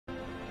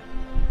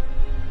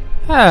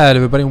Hello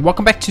everybody and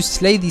welcome back to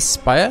Slay the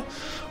Spire,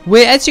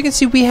 where as you can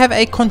see we have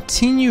a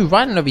continue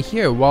run over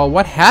here. Well,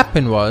 what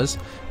happened was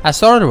I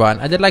started a run,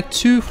 I did like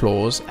 2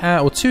 floors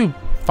or 2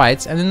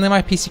 fights, and then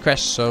my PC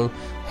crashed. So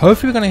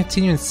hopefully we're going to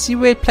continue and see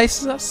where it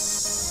places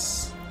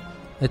us.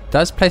 It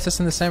does place us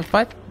in the same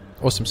fight.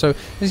 Awesome. So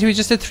as we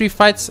just did 3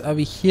 fights over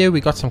here.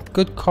 We got some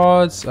good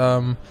cards,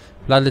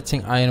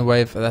 Bloodletting, Iron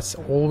Wave, that's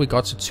all we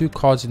got, so 2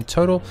 cards in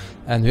total,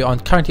 and we're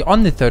currently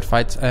on the 3rd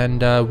fight,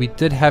 and we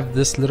did have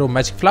this little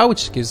magic flower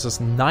which gives us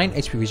 9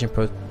 HP vision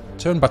per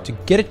turn, but to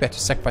get it we have to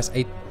sacrifice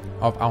 8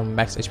 of our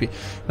max HP.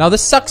 Now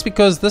this sucks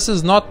because this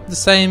is not the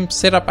same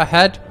setup I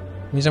had.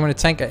 It means I'm going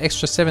to tank an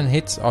extra 7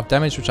 hits of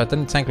damage, which I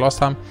didn't tank last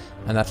time,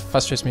 and that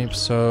frustrates me.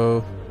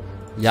 So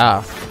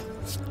yeah,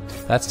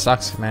 that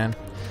sucks, man.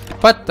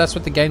 But that's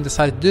what the game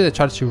decided to do. They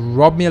tried to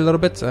rob me a little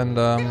bit, and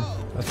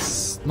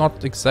that's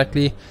not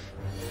exactly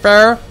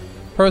fair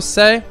per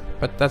se,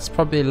 but that's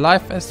probably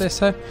life, as they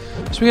say.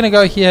 So we're gonna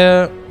go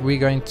here. We're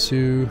going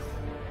to,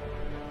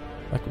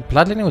 like,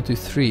 Bloodletting will do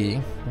 3,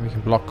 and we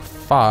can block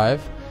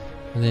 5,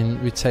 and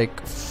then we take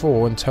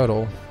 4 in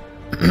total.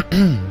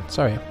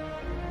 Sorry,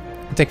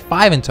 we take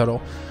 5 in total,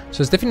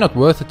 so it's definitely not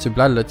worth it to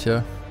Bloodlet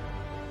here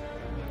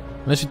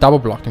unless we double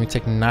block and we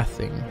take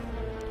nothing,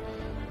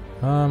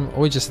 or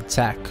we just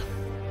attack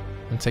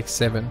and take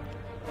 7.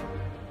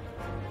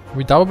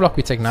 We double block,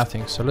 we take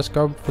nothing, so let's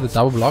go for the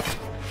double block.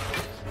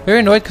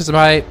 Very annoyed because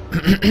my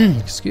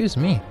excuse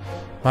me,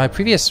 my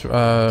previous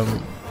go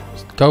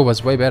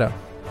was way better.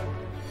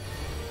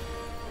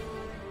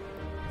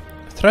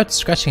 Throat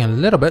scratching a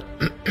little bit.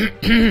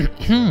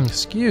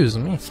 Excuse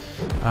me.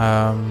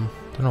 Don't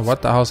know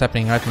what the hell's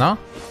happening right now.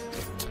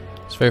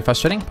 It's very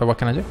frustrating, but what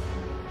can I do?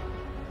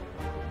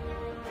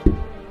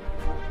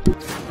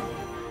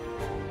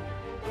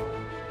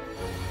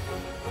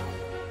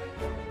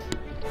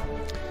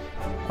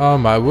 Oh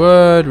my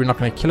word, we're not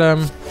going to kill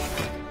him.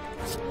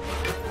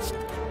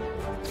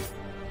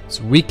 This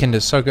weakened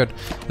is so good.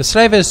 The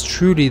Slaver is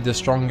truly the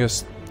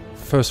strongest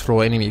first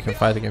floor enemy you can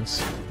fight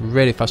against.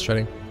 Really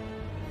frustrating.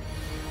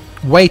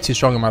 Way too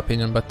strong in my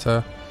opinion, but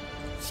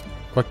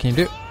what can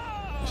you do?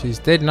 She's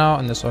dead now,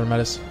 and that's all that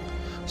matters.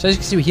 So as you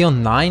can see, we heal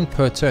 9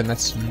 per turn.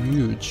 That's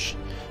huge.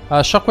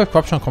 Shockwave,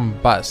 Corruption,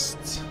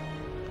 Combust.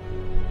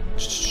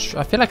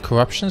 I feel like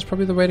Corruption is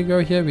probably the way to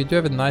go here. We do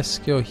have a nice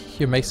skill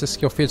here, makes the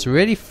skill free. It's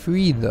really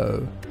free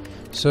though,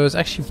 so it's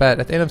actually bad.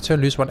 At the end of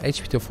turn, lose 1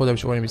 HP to 4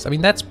 damage to all enemies. I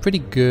mean, that's pretty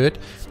good.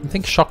 I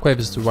think Shockwave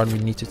is the one we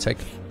need to take.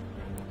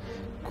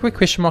 Quick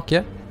question mark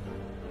here.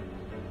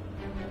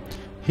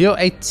 Heal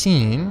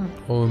 18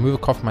 or remove a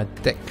card from my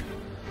deck.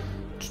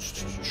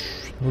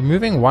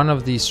 Removing one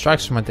of these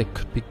strikes from my deck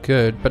could be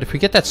good, but if we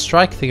get that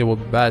strike thing, it will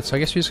be bad. So I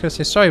guess we're just gonna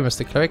say sorry,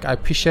 Mr. Cleric. I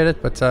appreciate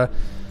it, but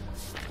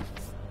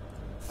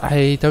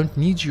I don't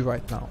need you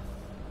right now.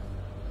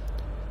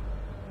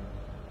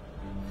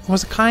 It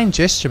was a kind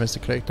gesture,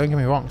 Mr. Cleric, don't get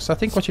me wrong. So I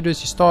think what you do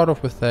is you start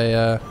off with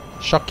a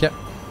shock here.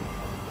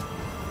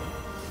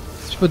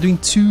 So we're doing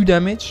 2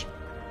 damage.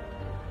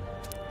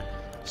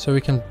 So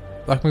we can,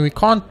 like, I mean, we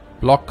can't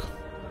block.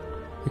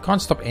 We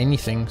can't stop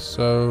anything,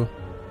 so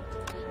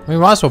I mean, we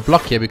might as well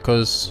block here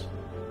because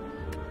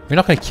we're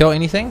not going to kill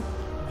anything.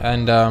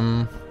 And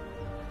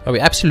we're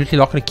absolutely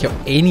not going to kill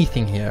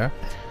anything here.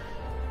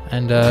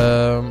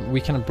 And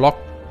we can block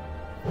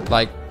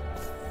like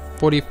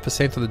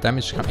 40% of the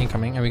damage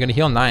incoming, and we're going to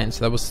heal 9.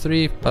 So that was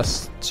 3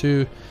 plus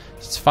 2,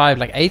 it's 5,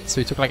 like 8.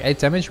 So we took like 8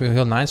 damage, we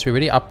heal 9, so we're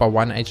already up by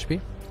 1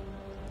 HP.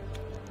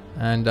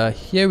 And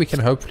here we can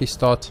hopefully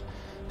start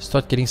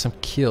getting some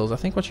kills. I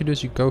think what you do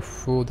is you go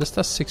for, this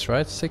does 6,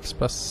 right? 6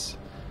 plus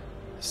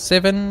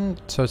 7,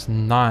 so it's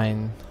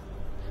 9.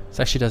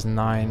 This actually does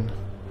 9.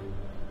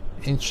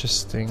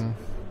 Interesting.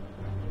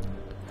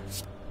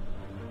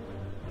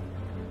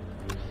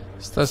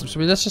 So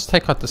let's just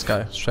take out this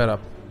guy straight up.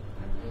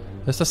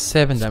 This does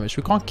 7 damage.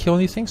 We can't kill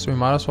anything, so we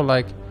might as well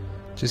like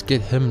just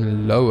get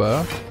him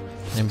lower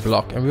and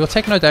block. And we will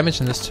take no damage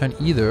in this turn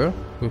either,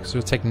 because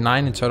we'll take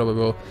 9 in total, but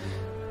we'll,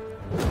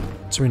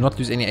 so we'll not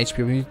lose any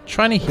HP. We're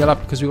trying to heal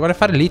up because we want to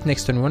fight Elite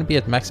next turn. We want to be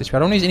at max HP. I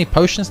don't use any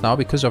potions now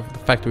because of the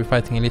fact that we're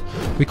fighting Elite.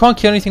 We can't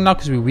kill anything now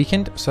because we're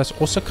weakened, so that's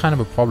also kind of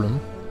a problem.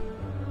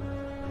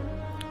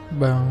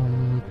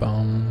 Boom,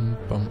 boom,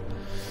 boom.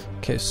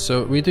 Okay,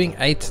 so we're doing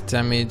 8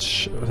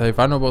 damage. They're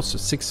vulnerable to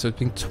 6, so we're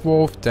doing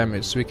 12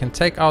 damage. So we can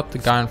take out the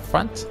guy in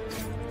front,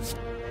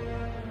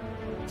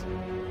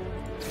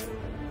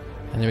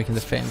 and then we can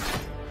defend.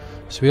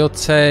 So we'll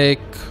take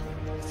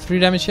 3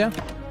 damage here.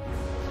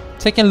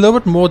 Taking a little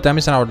bit more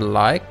damage than I would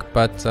like,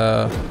 but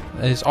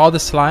these are the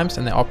slimes,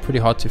 and they are pretty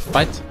hard to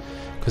fight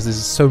because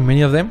there's so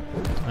many of them,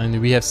 and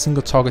we have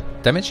single target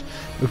damage.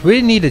 What we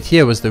really needed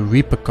here was the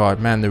Reaper card.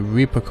 Man, the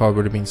Reaper card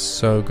would have been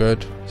so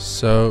good,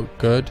 so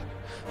good.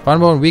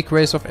 Vulnerable and weak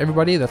raise off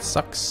everybody, that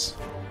sucks.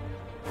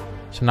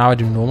 So now I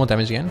do normal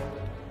damage again.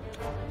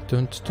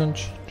 Dunch,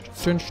 dunch,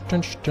 dunch,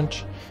 dunch,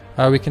 dunch.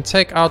 We can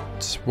take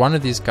out one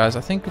of these guys.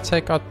 I think we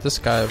take out this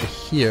guy over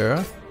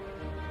here.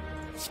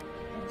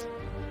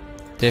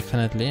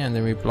 Definitely, and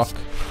then we block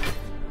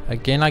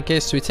again, I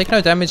guess. So we take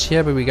no damage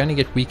here, but we're going to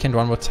get weakened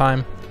one more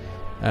time.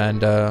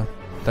 and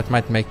that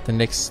might make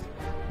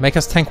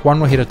us tank one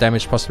more hit of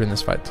damage possibly in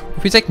this fight.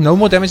 If we take no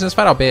more damage in this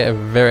fight, I'll be a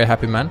very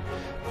happy man.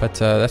 But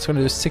that's going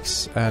to do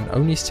 6 and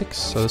only 6,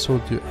 so this will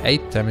do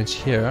 8 damage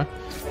here.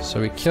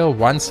 So we kill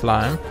one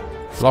slime,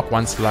 block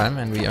one slime,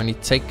 and we only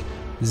take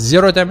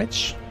 0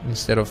 damage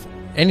instead of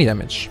any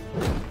damage.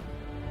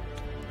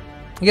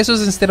 I guess it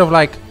was instead of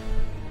like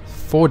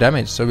 4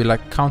 damage, so we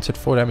like counted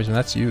 4 damage, and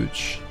that's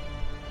huge.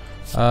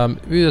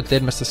 We are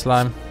dead, Mr.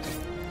 Slime.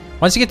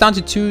 Once you get down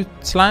to 2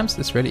 slimes,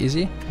 it's really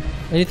easy.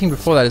 Anything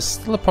before that is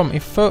still a problem.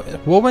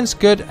 Whirlwind's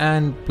good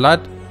and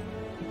blood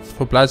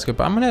for blood's good,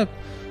 but I'm gonna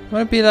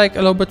be like a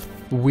little bit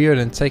weird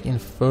and take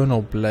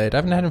Infernal Blade. I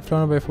haven't had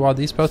Infernal Blade for a while.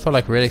 These both are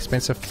like really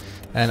expensive,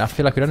 and I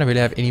feel like we don't really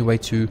have any way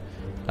to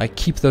like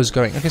keep those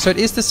going. Okay, so it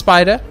is the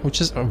spider, which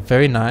is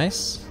very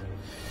nice.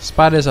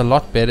 Spider is a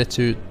lot better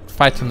to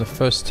fight on the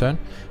first turn.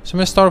 So I'm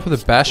gonna start off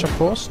with a bash, of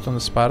course, on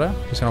the spider.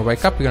 He's gonna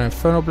wake up. We're gonna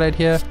Infernal Blade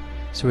here.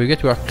 So we get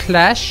to our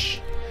clash.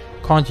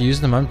 Can't use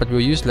in the moment, but we'll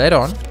use later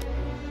on.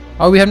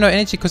 Oh, we have no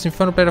energy because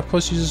Infernal Blade, of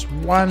course, uses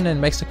 1 and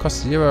makes the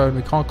cost 0, and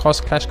we can't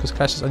cast Clash because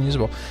Clash is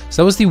unusable.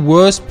 So that was the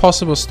worst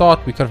possible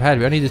start we could have had.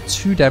 We only did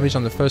 2 damage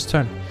on the first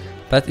turn.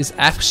 That is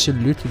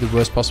absolutely the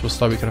worst possible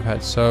start we could have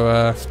had.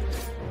 So,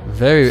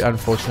 very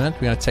unfortunate.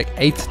 We're going to take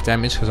 8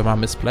 damage because of our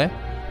misplay.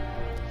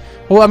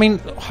 Well, I mean,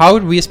 how are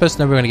we supposed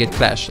to know we're going to get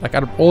Clash? Like,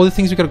 out of all the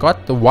things we could have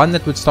got, the one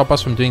that would stop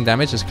us from doing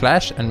damage is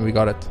Clash, and we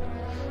got it.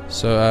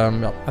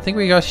 So, I think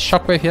we got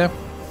Shockwave here.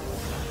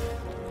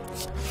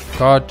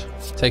 God.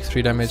 Take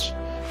 3 damage.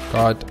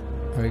 God.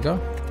 There we go.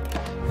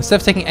 Instead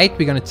of taking 8,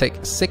 we're going to take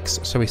 6.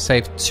 So we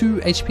save 2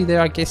 HP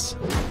there, I guess.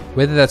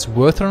 Whether that's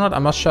worth it or not,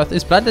 I'm not sure.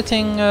 Is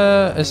Bloodletting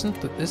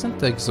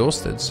isn't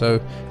exhausted, so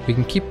we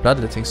can keep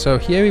Bloodletting. So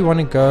here we want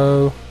to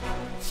go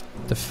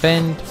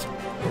defend,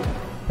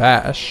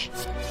 bash,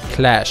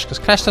 clash, because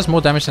clash does more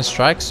damage than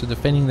strike. So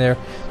defending there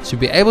to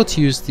be able to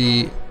use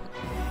the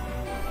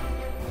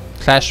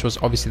clash was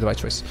obviously the right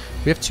choice.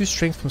 We have 2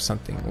 strength from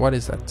something. What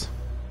is that?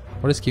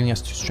 What is giving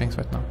us 2 strength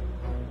right now?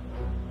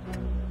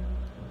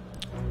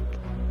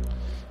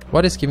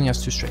 What is giving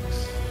us 2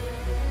 strength?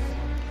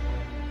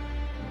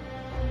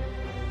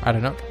 I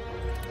don't know.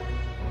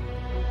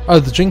 Oh,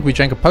 the drink. We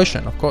drank a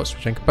potion. Of course,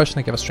 we drank a potion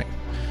that gave us strength.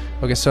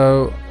 Okay,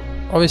 so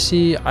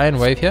obviously Iron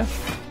Wave here.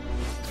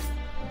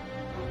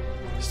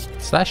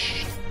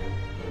 Slash.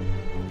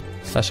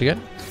 Slash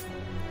again.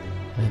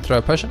 And throw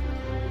a potion.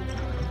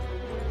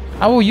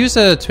 I will use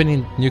a 20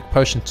 nuke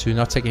potion to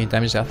not take any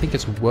damage. I think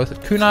it's worth it.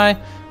 Kunai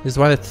is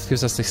the one that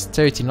gives us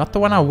dexterity. Not the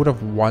one I would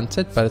have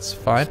wanted, but it's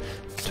fine.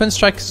 Twin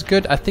Strike is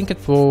good. I think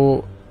it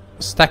will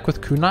stack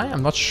with Kunai.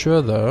 I'm not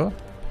sure though.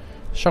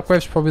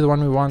 Shockwave's probably the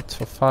one we want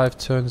for 5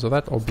 turns or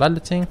that. Or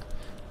Bloodletting.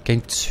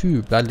 Gain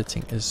 2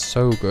 Bloodletting is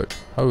so good.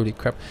 Holy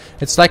crap.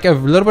 It's like a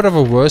little bit of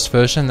a worse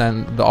version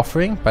than the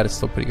Offering, but it's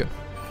still pretty good.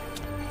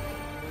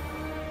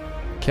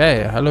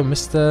 Okay, hello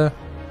Mr.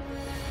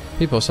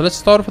 People. So let's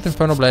start off with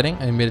Infernal Blading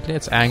and immediately.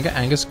 It's Anger.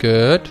 Anger's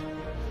good.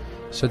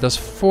 So it does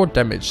 4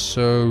 damage.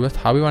 So with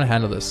how we want to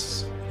handle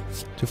this.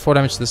 Do 4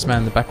 damage to this man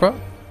in the back row.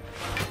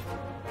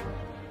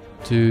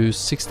 Do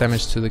 6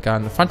 damage to the guy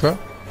in the front row.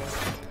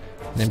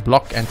 And then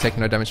block and take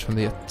no damage from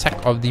the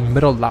attack of the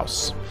middle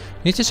louse.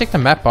 We need to check the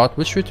map out.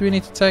 Which route do we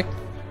need to take?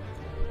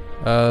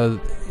 It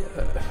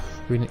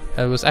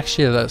was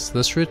actually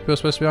this route we were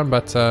supposed to be on,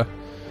 but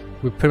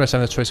we pretty much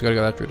have the choice. We gotta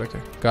go that route. Okay,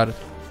 got it.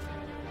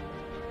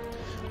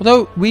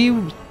 Although we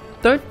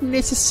don't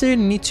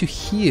necessarily need to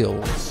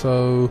heal,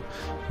 so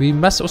we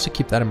must also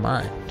keep that in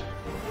mind.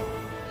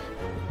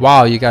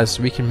 Wow, you guys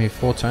weakened me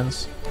 4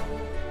 turns.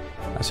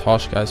 That's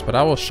harsh, guys. But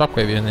I will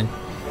shockwave you, and then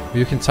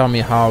you can tell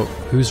me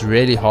who's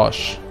really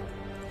harsh.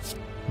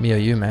 Me or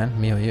you, man?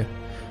 Me or you?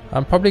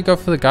 I'll probably go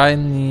for the guy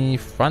in the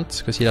front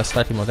because he does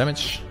slightly more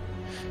damage.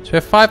 So we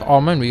have 5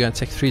 armor, and we're going to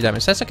take 3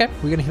 damage. That's okay.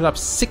 We're going to heal up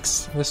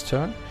 6 this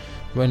turn.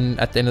 When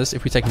at the end of this,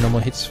 if we take no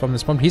more hits from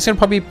this moment, he's going to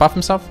probably buff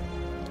himself.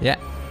 Yeah.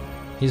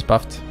 He's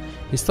buffed.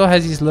 He still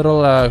has his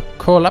little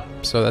curl up,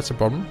 so that's a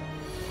problem.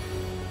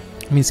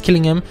 It means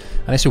killing him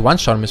unless you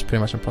one-shot him is pretty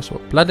much impossible.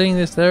 Bloodletting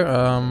is there.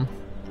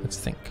 Let's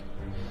think.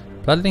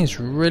 Bloodletting is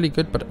really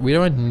good, but we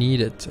don't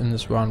need it in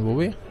this round, will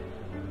we?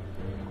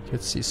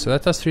 Let's see. So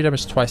that does 3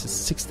 damage twice. It's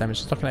 6 damage.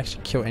 It's not going to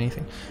actually kill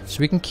anything. So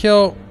we can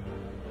kill...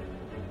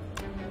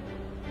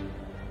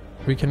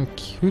 Who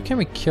can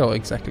we kill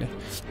exactly?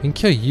 We can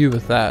kill you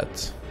with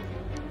that.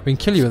 We can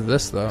kill you with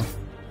this, though.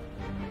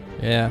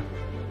 Yeah.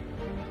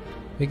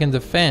 We can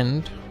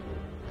defend.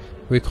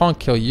 We can't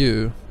kill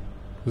you.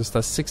 This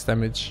does 6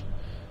 damage.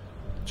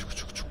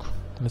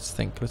 Let's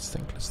think.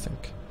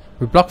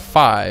 We block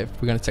 5.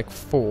 We're going to take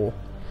 4.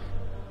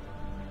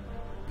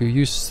 We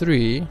use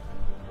 3.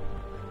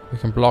 We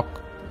can block.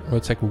 We'll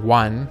take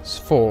 1. It's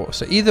 4.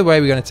 So either way,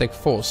 we're going to take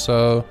 4.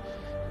 So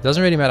it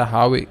doesn't really matter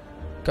how we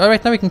go.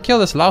 Right now, we can kill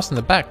this louse in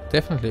the back.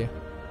 Definitely.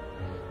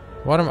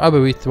 But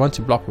we want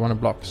to block. We want to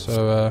block.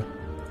 So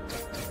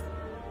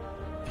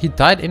he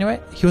died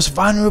anyway. He was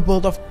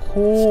vulnerable, of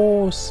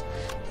course.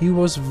 He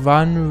was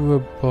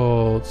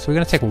vulnerable. So we're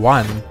going to take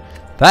 1.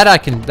 That I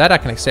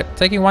can accept.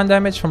 Taking 1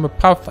 damage from a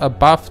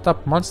buffed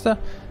up monster,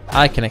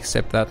 I can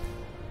accept that.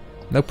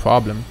 No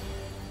problem.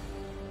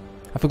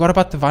 I forgot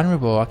about the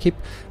vulnerable. I do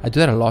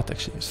that a lot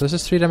actually. So this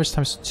is 3 damage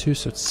times 2,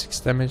 so it's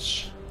 6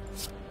 damage.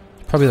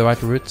 Probably the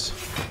right route.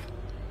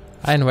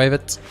 Iron wave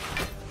it.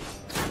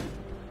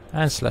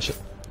 And slash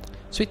it.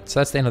 Sweet,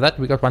 so that's the end of that.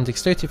 We got 1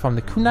 dexterity from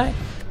the kunai.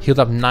 Healed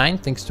up 9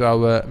 thanks to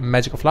our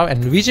magical flower.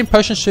 And regen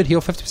potion should heal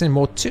 50%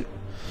 more too.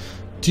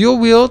 Dual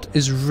wield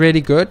is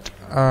really good.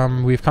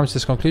 We've come to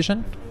this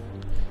conclusion.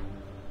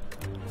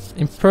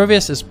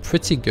 Impervious is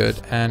pretty good,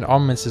 and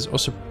armaments is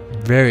also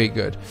very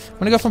good. I'm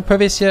gonna go for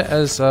Impervious here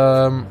as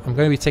I'm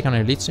gonna be taking on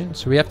an elite soon,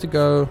 so we have to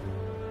go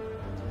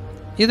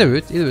either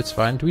route. Either route's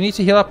fine. Do we need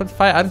to heal up and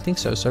fire? I don't think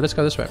so. So let's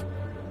go this way.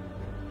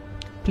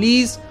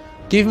 Please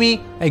give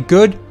me a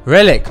good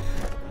relic.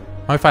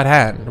 Modified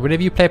hand.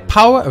 Whenever you play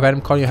power, a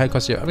random card in your hand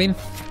costs you. I mean,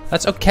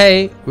 that's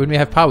okay when we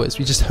have powers.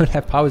 We just don't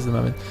have powers at the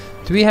moment.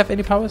 Do we have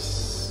any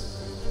powers?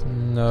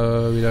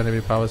 No, we don't have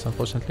any powers,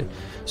 unfortunately.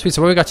 Sweet,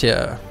 so what we got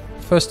here?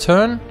 First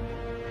turn,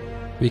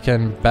 we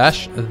can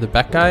bash the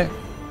back guy.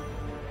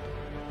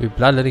 We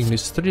bloodletting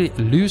lose 3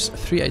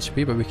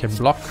 HP, but we can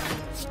block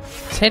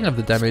 10 of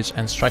the damage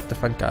and strike the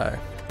front guy.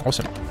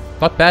 Awesome.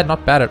 Not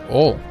bad at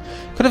all.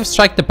 Could have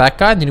struck the back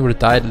guy and then he would have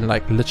died in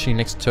like literally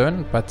next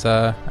turn, but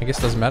I guess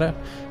it doesn't matter.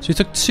 So we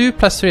took 2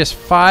 plus 3 is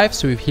 5,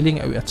 so we're healing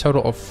a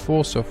total of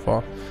 4 so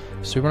far.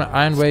 So we want to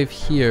Iron Wave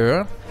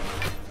here.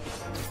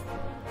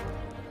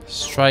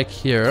 Strike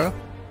here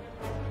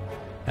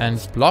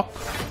and block.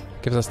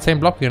 Gives us 10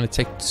 block. We're going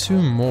to take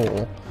 2 more.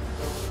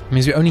 It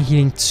means we're only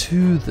healing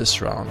 2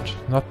 this round.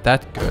 Not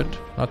that good.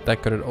 Not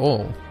that good at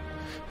all.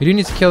 We do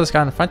need to kill this guy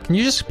in the front. Can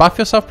you just buff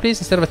yourself, please,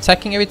 instead of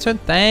attacking every turn?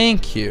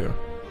 Thank you.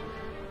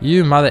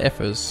 You mother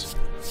effers.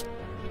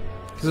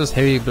 This is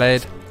Heavy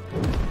Blade.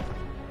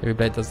 Heavy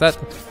Blade does that.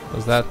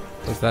 Does that.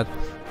 Does that.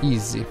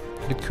 Easy.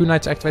 The kunai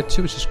to activate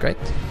 2, which is great.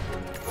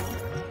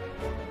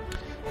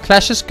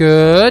 Clash is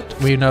good.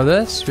 We know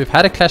this. We've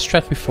had a clash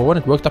strat before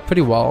and it worked out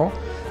pretty well.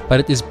 But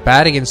it is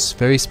bad against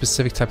very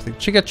specific type of thing.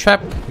 Trigger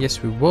trap.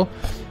 Yes, we will.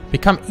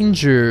 Become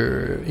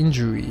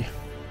injury.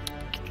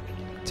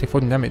 Take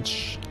 14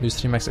 damage. Lose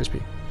 3 max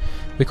HP.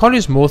 We can't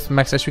lose more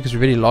max HP because we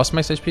already lost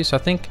max HP. So I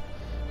think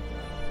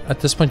at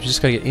this point we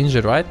just gotta get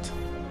injured, right?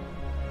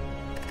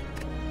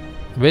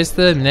 Where's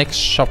the next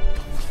shop?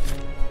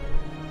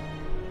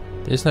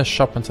 There's no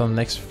shop until the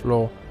next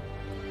floor.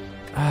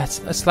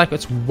 It's like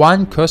it's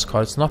 1 curse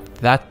card. It's not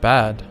that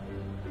bad.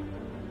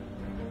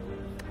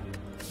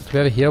 Do we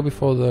have a heal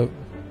before the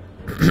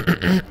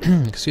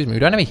excuse me, we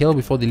don't have a heal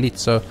before the elite,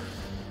 so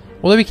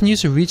although we can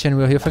use a regen,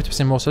 we'll heal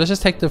 50% more. So let's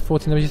just take the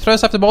 14 damage. You throw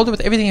us up the boulder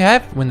with everything you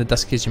have. When the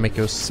dusk is, you make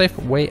your safe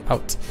way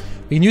out.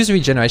 We can use a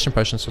regeneration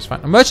potion, so it's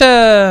fine. A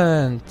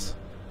merchant!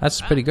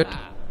 That's pretty good.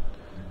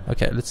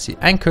 Okay, let's see.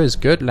 Anchor is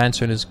good,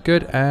 Lantern is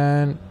good,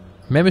 and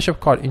membership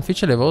card. In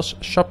future levels,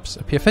 shops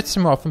appear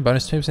 50% more often,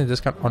 bonus 20%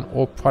 discount on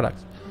all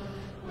products.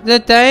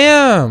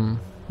 Damn!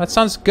 That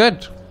sounds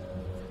good.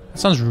 That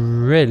sounds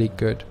really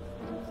good.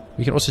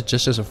 We can also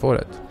just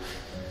afford it.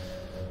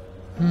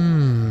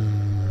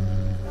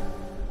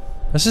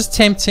 This is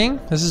tempting.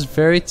 This is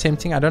very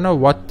tempting. I don't know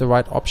what the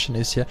right option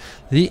is here.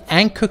 The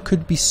anchor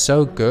could be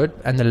so good,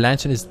 and the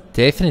lantern is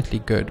definitely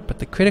good, but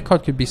the credit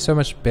card could be so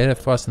much better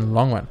for us in the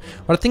long run.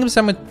 What I think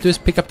I'm going to do is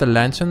pick up the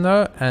lantern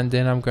though, and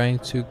then I'm going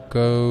to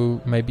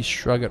go maybe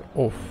shrug it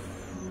off,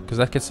 because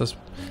that gets us.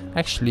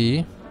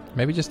 Actually,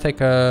 maybe just take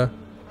a.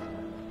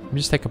 Let me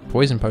just take a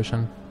poison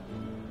potion.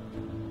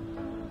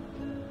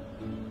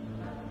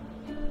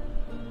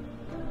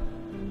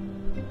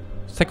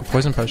 Let's take a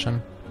poison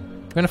potion.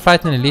 We're gonna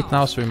fight an elite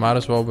now, so we might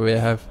as well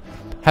have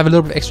a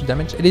little bit of extra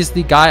damage. It is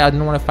the guy I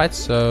didn't want to fight,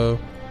 so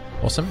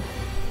awesome.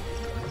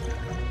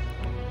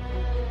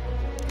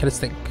 Okay, let's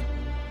think.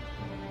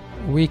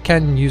 We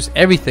can use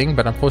everything,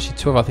 but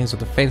unfortunately 2 of our things are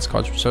defense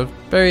cards, so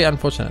very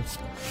unfortunate.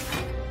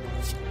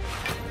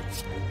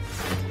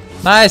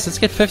 Nice, let's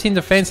get 15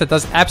 defense. That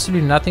does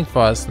absolutely nothing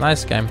for us.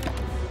 Nice game.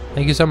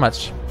 Thank you so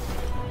much.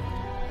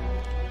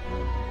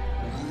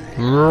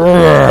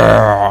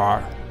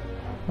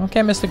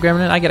 Okay, Mr.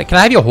 Gremlin, I get it. Can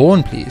I have your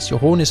horn, please? Your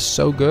horn is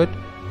so good.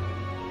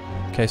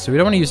 Okay, so we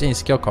don't want to use any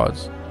skill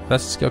cards.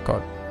 That's a skill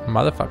card.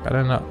 Motherfucker, I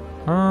don't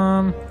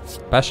know.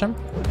 Bash him.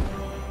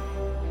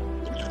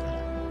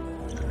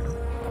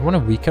 I want to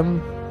weak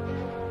him.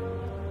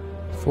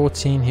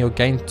 14, he'll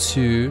gain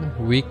 2.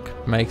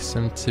 Weak makes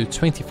him to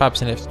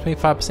 25% less.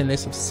 25%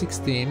 less of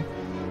 16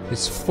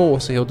 is 4,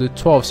 so he'll do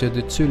 12, so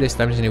he'll do 2 less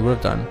damage than he would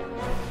have done.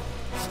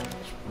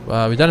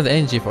 We don't have the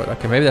energy for it.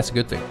 Okay, maybe that's a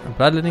good thing.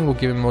 Bloodletting will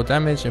give him more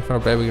damage.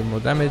 Infernal Blade will give him more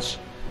damage.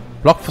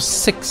 Block for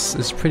 6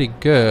 is pretty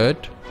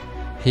good.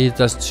 He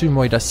does 2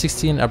 more. He does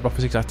 16. I block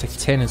for 6. I take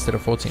 10 instead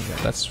of 14.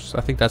 Yeah,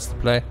 I think that's the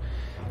play.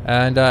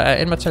 And I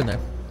end my turn there.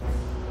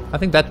 I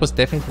think that was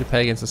definitely the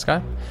play against this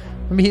guy.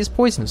 Remember, he's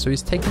poisoned, so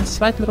he's taking a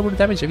slight little bit of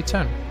damage every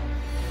turn.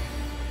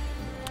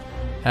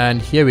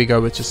 And here we go,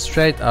 which is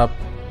straight up.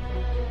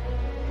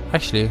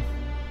 Actually,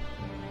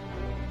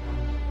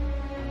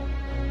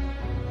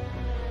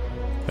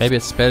 maybe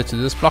it's better to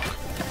do this block.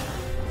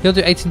 He'll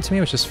do 18 to me,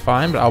 which is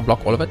fine, but I'll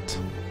block all of it.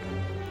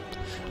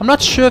 I'm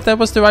not sure if that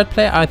was the right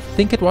play. I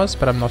think it was,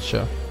 but I'm not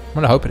sure. I'm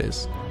gonna hope it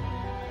is.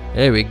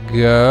 There we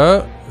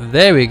go.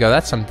 There we go.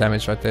 That's some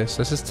damage right there. So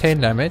this is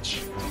 10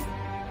 damage.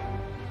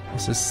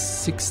 This is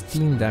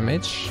 16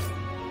 damage.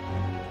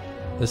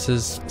 This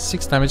is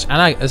 6 damage,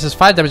 and this is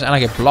 5 damage, and I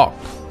get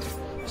blocked.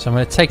 So I'm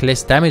gonna take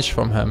less damage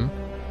from him,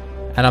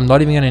 and I'm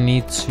not even gonna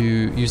need to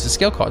use the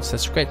skill cards.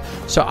 That's great.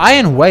 So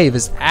Iron Wave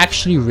is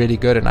actually really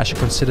good, and I should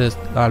consider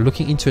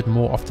looking into it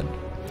more often.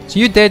 So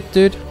you're dead,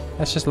 dude.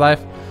 That's just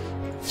life.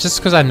 Just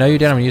because I know you're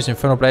dead, I'm gonna use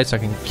Infernal Blade so I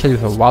can kill you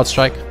with a Wild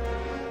Strike,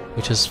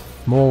 which is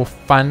more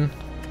fun.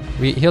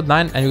 We healed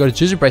 9, and we got a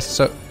Juzu Bracelet.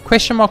 So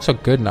question marks are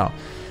good now.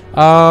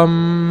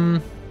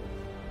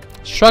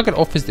 Shrug It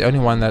Off is the only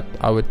one that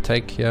I would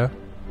take here.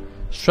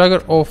 Shrug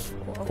It Off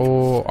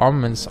or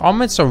Armaments.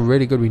 Armaments are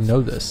really good. We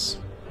know this.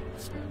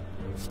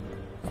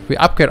 If we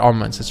upgrade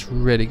Armaments, it's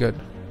really good.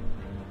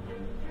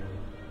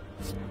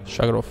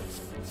 Shrug It Off.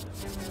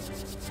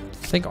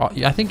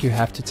 I think you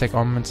have to take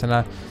Armaments, and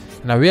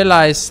I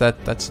realize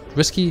that that's a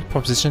risky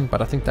proposition,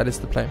 but I think that is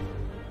the play.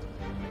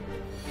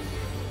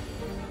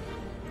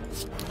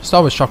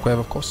 Start with Shockwave,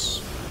 of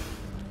course.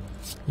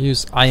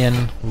 Use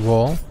Iron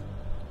Wall.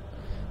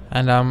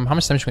 And how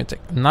much damage are we going to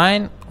take?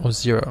 9 or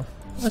 0?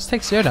 Let's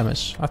take 0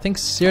 damage. I think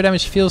 0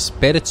 damage feels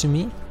better to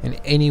me in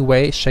any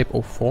way, shape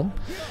or form.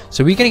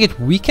 So we're going to get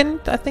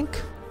weakened, I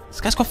think. This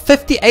guy's got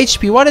 50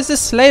 HP. What is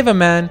this slaver,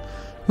 man?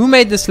 Who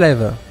made this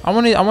slaver? I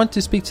want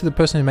to speak to the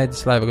person who made this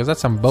slaver, because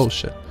that's some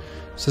bullshit.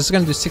 So this is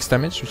going to do 6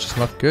 damage, which is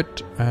not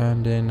good.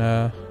 And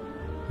then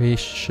we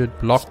should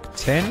block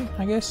 10,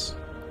 I guess.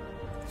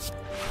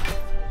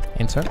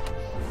 Enter. So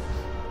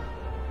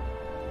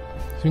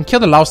we can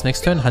kill the Laos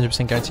next turn,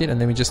 100% guaranteed, and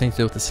then we just need to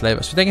deal with the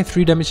slaver. So we're taking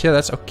 3 damage here,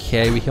 that's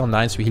okay. We heal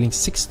 9, so we're healing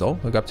 6 still.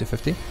 We'll go up to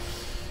 50.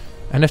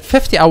 And at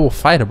 50, I will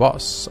fight a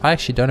boss. I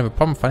actually don't have a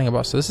problem fighting a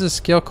boss. So this is a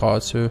skill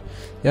card, so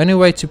the only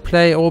way to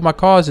play all my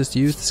cards is to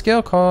use the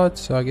skill card.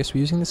 So I guess we're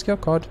using the skill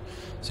card.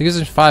 So it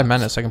gives us 5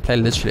 mana, so I can play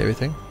literally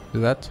everything.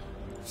 Do that.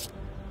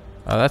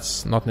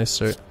 That's not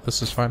necessary.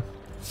 This is fine.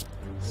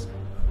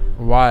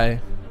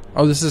 Why?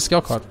 Oh, this is a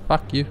skill card.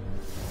 Fuck you.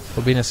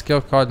 For being a skill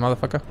card,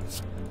 motherfucker.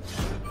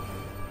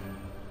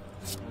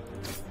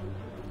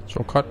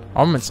 Shortcut.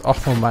 Armaments.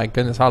 Oh my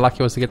goodness, how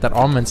lucky I was to get that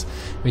armaments.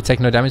 We take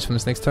no damage from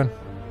this next turn.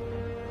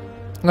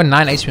 I've got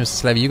 9 HP from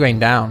Slaver. You're going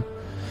down.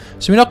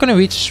 So we're not going to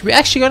reach. We're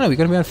actually going to. We're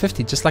going to be on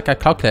 50, just like our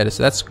calculator.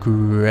 So that's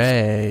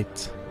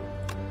great.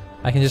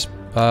 I can just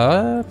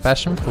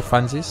bash him for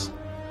funsies.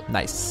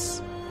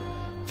 Nice.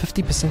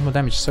 50% more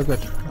damage. So good.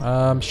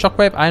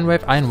 Shockwave, Iron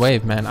Wave, Iron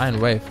Wave, man. Iron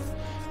Wave.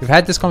 We've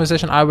had this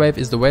conversation. Iron Wave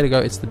is the way to go.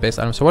 It's the best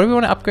item. So what do we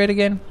want to upgrade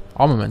again?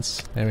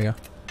 Armaments. There we go.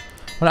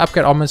 I want to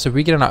upgrade armaments, so if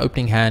we get on our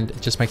opening hand,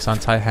 it just makes our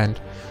entire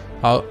hand,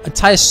 our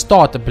entire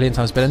start a billion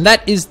times better. And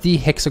that is the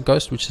Hexa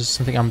Ghost, which is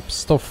something I'm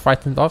still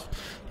frightened of.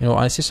 You know,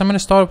 honestly, so I'm going to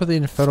start with the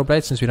Infernal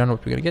Blade since we don't know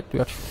what we're going to get. We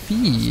got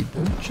Feed.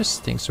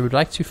 Interesting. So we'd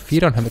like to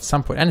feed on him at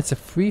some point, and it's a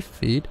free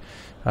feed.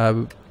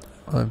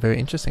 Very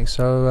interesting.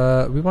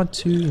 So we want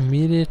to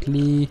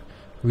immediately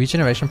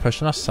Regeneration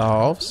push on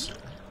ourselves.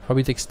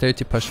 Probably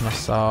Dexterity push on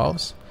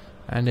ourselves,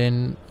 and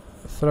then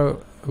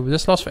throw. Will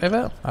this last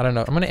forever? I don't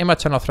know. I'm going to end my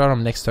turn. I'll throw it on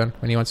him next turn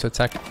when he wants to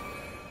attack.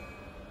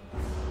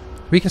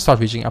 We can start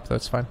reaching up though.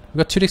 It's fine. We've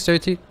got 2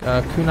 Dexterity.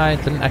 Kunai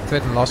didn't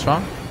activate in the last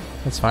round.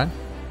 That's fine.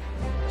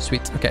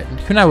 Sweet. Okay.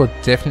 Kunai will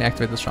definitely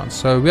activate this round.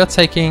 So we are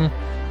taking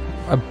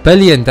 1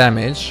 billion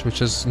damage,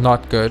 which is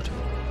not good.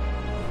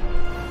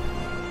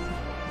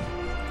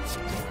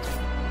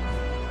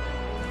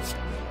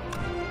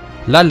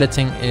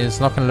 Bloodletting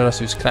is not going to let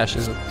us use Clash,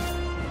 is it?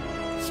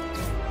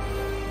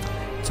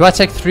 Do I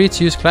take 3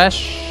 to use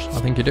Clash? I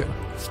think you do.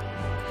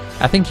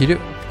 I think you do.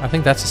 I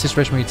think that's a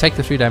situation where you take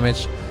the 3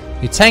 damage,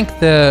 you tank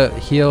the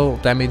heal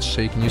damage so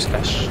you can use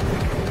Clash.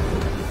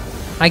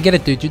 I get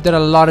it, dude. You did a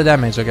lot of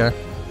damage, okay?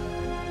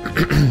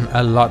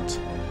 A lot.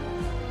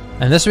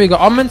 And this way you go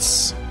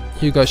Armaments,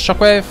 you go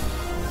Shockwave,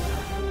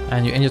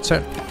 and you end your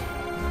turn.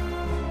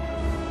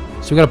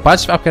 So we've got a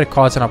bunch of upgraded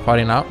cards in our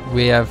party now.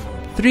 We have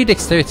 3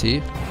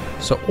 Dexterity,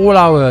 so all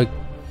our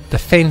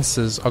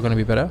defenses are going to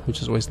be better,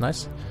 which is always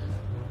nice.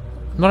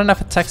 Not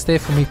enough attacks there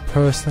for me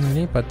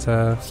personally, but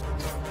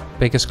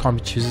beggars can't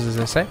be choosers, as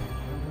they say.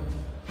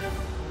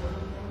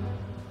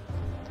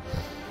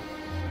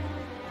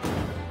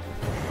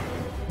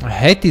 I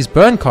hate these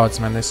burn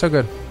cards, man. They're so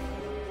good.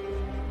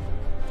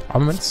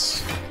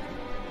 Armaments.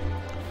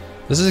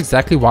 This is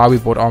exactly why we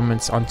brought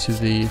armaments onto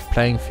the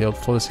playing field,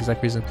 for this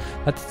exact reason.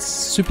 That's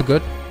super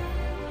good.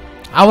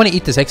 I want to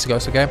eat this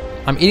Hexaghost, okay?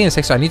 I'm eating this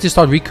Hexaghost. I need to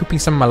start recouping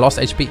some of my lost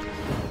HP.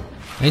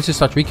 I need to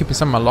start recouping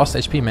some of my lost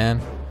HP,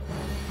 man.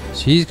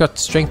 So he's got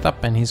strength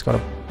up, and he's got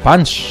a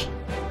bunch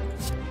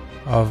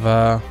of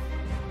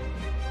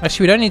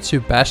actually we don't need to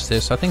bash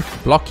this, so I think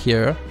block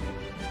here,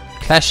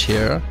 clash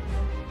here,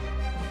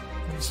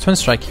 twin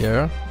strike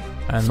here,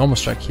 and normal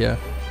strike here.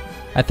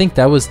 I think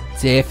that was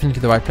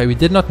definitely the right play. We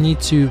did not need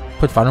to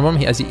put vulnerable on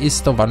him, as he is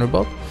still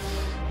vulnerable.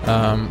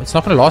 It's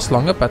not going to last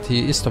longer, but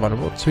he is still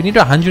vulnerable. So we need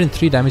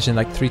 103 damage in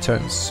like 3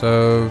 turns.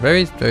 So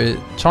very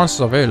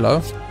chances are very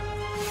low.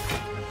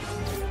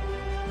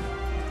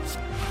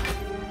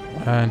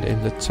 And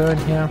in the turn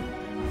here,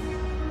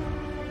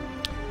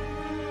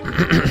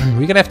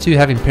 we're gonna have to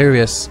have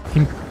impervious.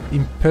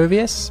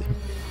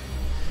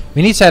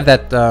 We need to have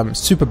that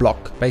super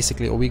block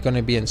basically, or we're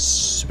gonna be in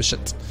super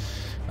shit.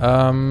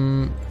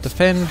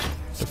 Defend,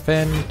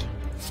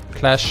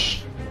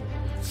 clash,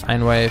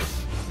 Iron Wave.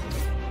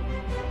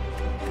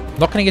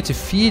 Not gonna get to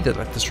feed it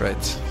at this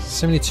rate.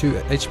 72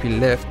 HP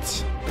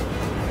left.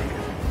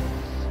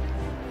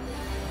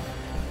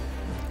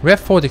 We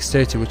have 4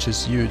 dexterity, which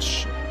is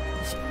huge.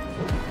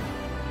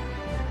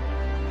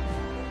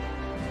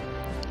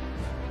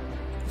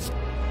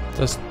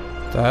 Does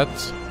that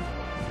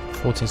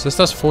 14? So this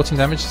does 14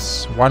 damage.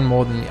 It's 1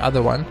 more than the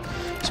other one.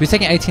 So we're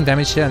taking 18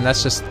 damage here, and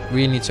that's just,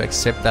 we need to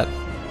accept that.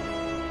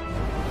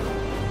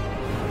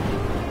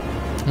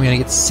 We're gonna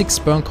get 6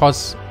 burn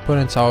cards put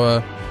into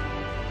our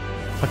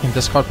fucking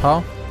discard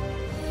pile.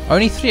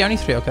 Only 3.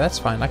 Okay, that's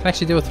fine. I can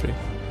actually deal with 3.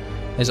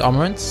 There's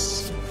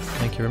armaments.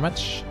 Thank you very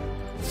much.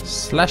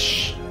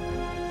 Slash.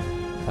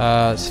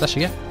 Slash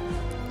again.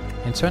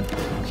 In turn.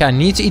 Okay, I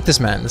need to eat this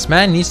man. This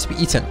man needs to be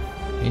eaten.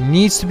 He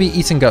needs to be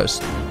eaten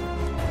ghost.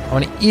 I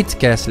want to eat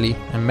Ghastly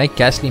and make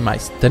Ghastly my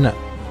dinner.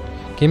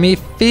 Give me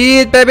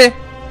feed, baby.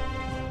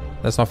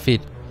 That's not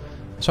feed.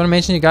 I just want to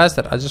mention you guys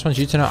that I just want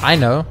you to know I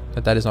know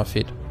that that is not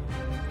feed.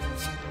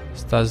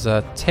 This does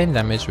 10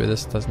 damage, where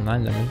this does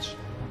 9 damage.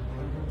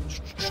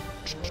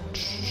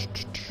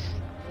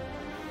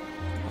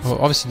 Well,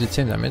 obviously do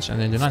 10 damage and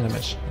then do 9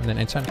 damage and then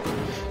end turn.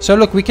 So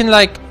look, we can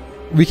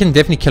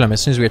definitely kill him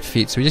as soon as we get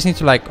feed. So we just need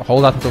to like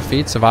hold out until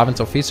feed, survive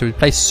until feed. So we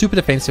play super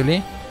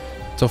defensively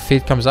until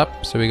feed comes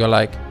up. So we go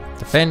like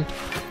defend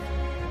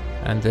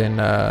and then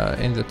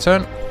end the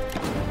turn.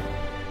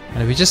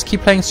 And if we just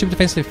keep playing super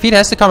defensively, feed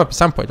has to come up at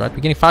some point, right? We're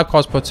getting 5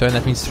 cards per turn.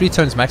 That means 3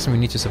 turns maximum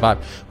we need to survive.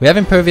 We have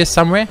Impervious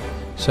somewhere.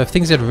 So if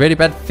things get really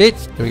bad, feed.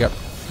 There we go.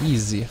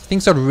 Easy. If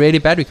things got really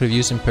bad, we could have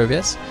used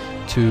Impervious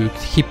to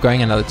keep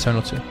going another turn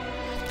or 2.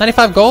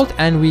 95 gold,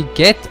 and we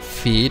get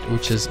feed,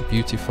 which is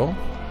beautiful.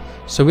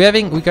 So we're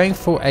going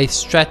for a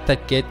strat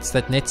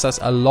that nets us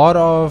a lot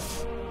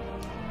of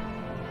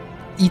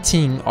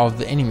eating of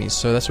the enemies.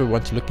 So that's what we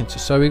want to look into.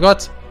 So we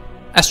got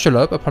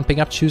Astrolabe. Upon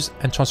picking up, choose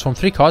and transform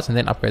 3 cards and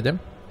then upgrade them.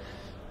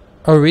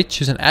 Ori,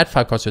 choose and add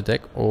 5 cards to your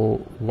deck. Or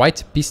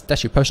White Beast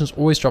Statue potions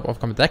always drop off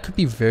combat. That could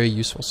be very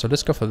useful. So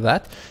let's go for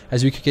that,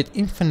 as we could get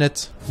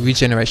infinite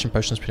regeneration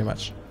potions pretty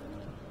much.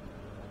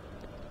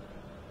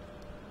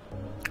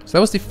 So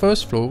that was the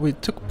first floor. We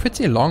took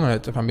pretty long on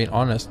it, if I'm being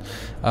honest.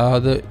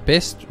 The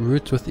best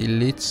route with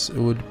elites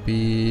would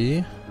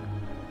be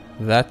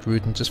that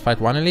route and just fight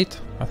 1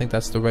 elite. I think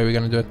that's the way we're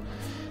gonna do it.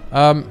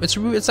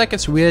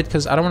 It's weird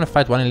because I don't want to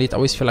fight 1 elite. I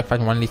always feel like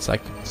fighting 1 elite's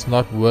like it's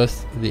not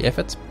worth the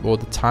effort or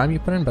the time you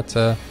put in. But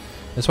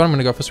that's what I'm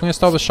gonna go for. So we're gonna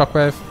start with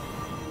Shockwave.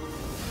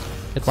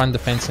 Get 1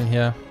 defense in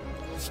here.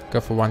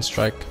 Go for 1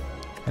 strike.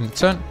 And the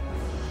turn.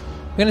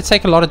 We're going to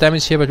take a lot of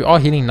damage here, but we are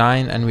healing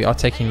 9 and we are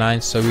taking 9,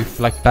 so we've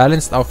like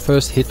balanced our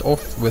first hit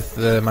off with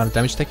the amount of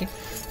damage taking.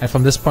 And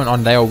from this point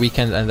on, they are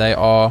weakened and they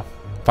are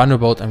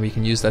vulnerable, and we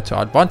can use that to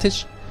our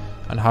advantage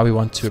on how we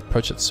want to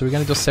approach it. So we're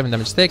going to do 7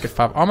 damage there, get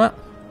 5 armor.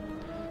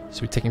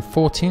 So we're taking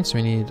 14, so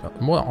we need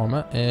more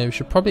armor. We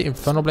should probably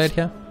Infernal Blade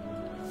here.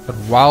 Got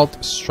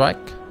Wild Strike.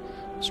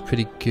 It's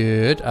pretty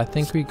good. I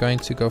think we're going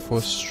to go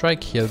for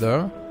Strike here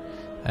though.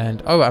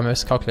 And oh, I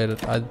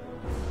miscalculated. I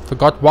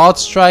forgot Wild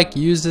Strike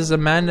uses a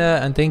mana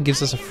and then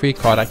gives us a free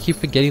card. I keep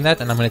forgetting that,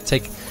 and I'm going to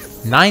take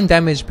 9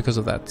 damage because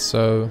of that.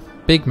 So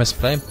big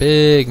misplay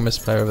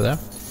over there.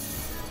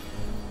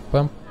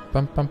 Bum,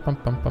 bum, bum, bum,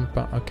 bum, bum,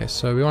 bum. Okay,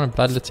 so we want a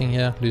Bloodletting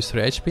here, lose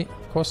 3 HP,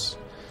 of course.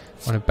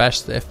 Want to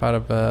bash the F out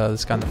of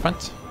this guy in the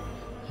front.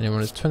 And you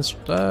want to twin.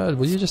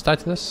 Will you just die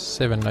to this?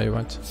 7? No, you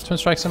won't. Twin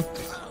strikes him.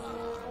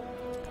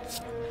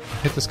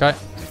 Hit this guy.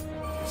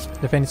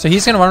 Defend. So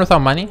he's going to run with our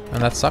money,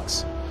 and that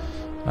sucks.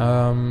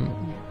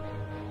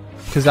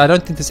 Because I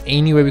don't think there's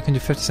any way we can do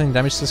 50%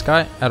 damage to this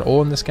guy at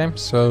all in this game.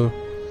 So,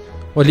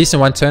 or at least in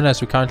 1 turn,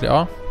 as we currently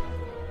are.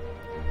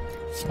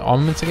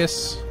 Armaments, I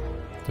guess.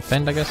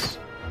 Defend, I guess.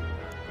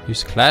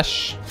 Use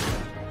Clash.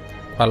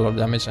 Quite a lot of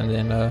damage, and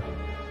then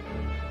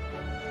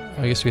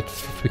I guess we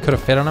could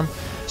have fed on him.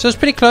 So it's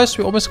pretty close.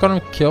 We almost got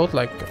him killed.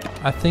 Like,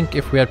 I think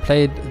if we had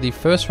played the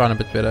first round a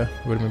bit better,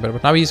 it would have been better.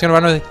 But now he's going to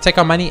run, take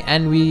our money,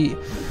 and we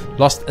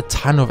lost a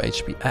ton of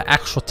HP. An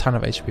actual ton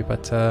of HP,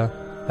 but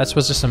that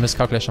was just a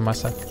miscalculation on my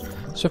side.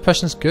 So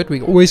potion's good.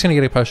 We're always going to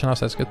get a potion off,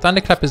 so that's good.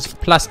 Thunderclap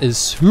is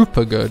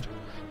super good.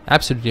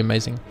 Absolutely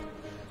amazing.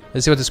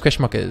 Let's see what this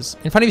question mark is.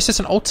 In front of you sits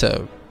an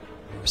altar.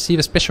 Receive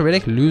a special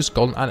relic. Lose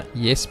golden idol.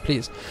 Yes,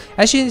 please.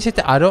 As you insert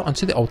the idol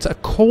onto the altar, a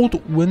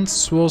cold wind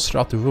swirls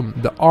throughout the room.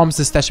 The arms of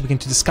the statue begin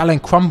to discolor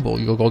and crumble.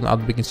 Your golden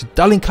idol begins to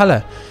dull in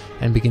color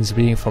and begins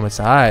bleeding from its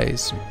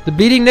eyes. The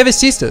bleeding never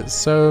ceases.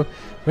 So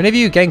whenever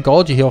you gain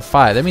gold, you heal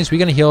fire. That means we're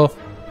going to heal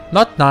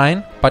Not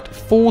 9, but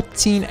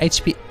 14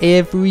 HP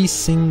every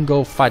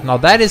single fight. Now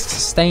that is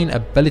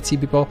sustainability,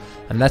 people,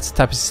 and that's the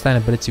type of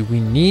sustainability we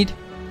need,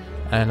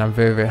 and I'm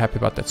very, very happy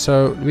about that.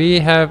 So we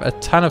have a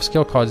ton of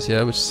skill cards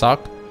here, which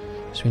suck,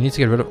 so we need to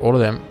get rid of all of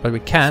them, but we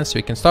can. So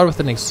we can start with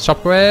the next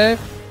Shockwave,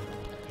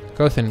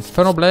 go with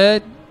Infernal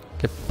Blade,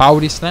 get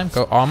Body Slam,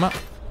 go Armor,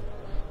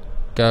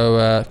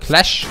 go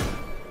Clash,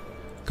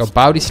 go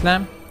Body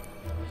Slam,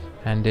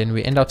 and then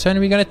we end our turn.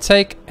 We're going to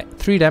take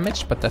 3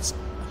 damage, but that's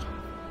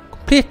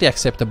completely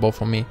acceptable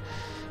for me,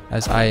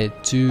 as I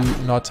do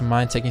not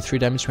mind taking 3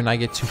 damage when I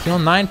get to heal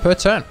 9 per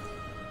turn.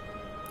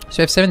 So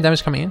we have 7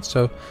 damage coming in,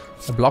 so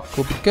a block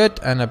will be good,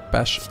 and a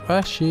bash.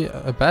 Actually,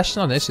 a bash is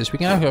not necessary. We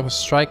can have a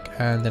strike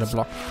and then a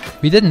block.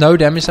 We did no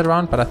damage that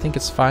round, but I think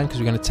it's fine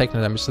because we're going to take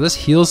no damage. So this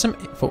heals him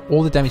for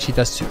all the damage he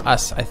does to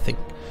us, I think.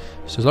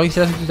 So as long as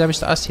he doesn't do damage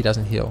to us, he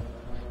doesn't heal.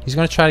 He's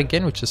going to try it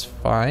again, which is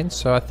fine.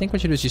 So I think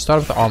what you do is you start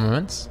with the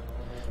armaments,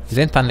 you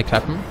then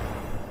thunderclap him,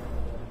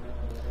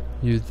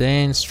 you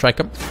then strike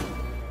him,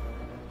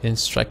 then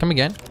strike him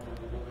again.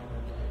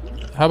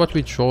 How about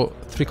we draw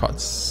 3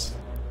 cards?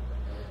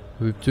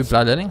 We do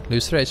Bloodletting,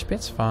 lose 3 HP,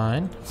 it's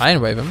fine.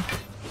 Iron Wave him,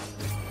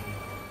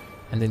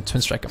 and then Twin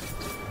Strike him.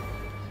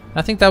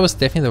 I think that was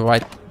definitely the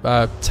right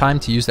time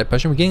to use that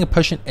potion. We're getting a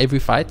potion every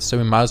fight, so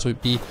we might as well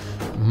be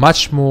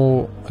much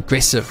more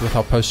aggressive with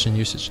our potion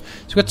usage.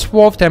 So we've got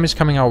 12 damage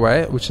coming our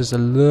way, which is a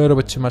little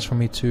bit too much for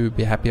me to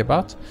be happy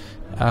about.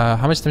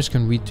 How much damage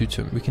can we do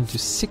to him? We can do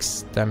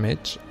 6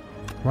 damage.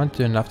 Won't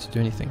do enough to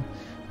do anything.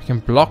 We can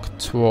block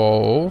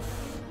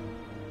 12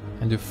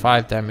 and do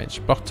 5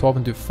 damage. Block 12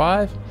 and do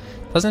 5.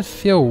 Doesn't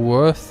feel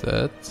worth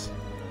it,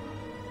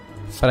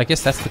 but I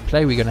guess that's the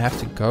play we're gonna have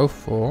to go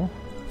for.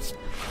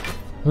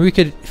 We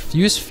could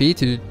use Feed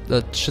to do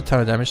a shit ton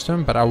of damage to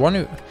him, but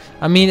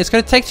I mean, it's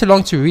gonna take too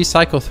long to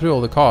recycle through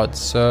all the cards,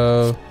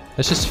 so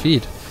let's just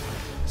Feed.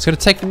 It's gonna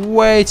take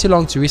way too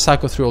long to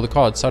recycle through all the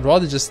cards, so I'd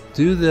rather just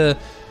do the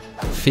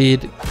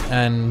Feed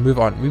and move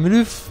on.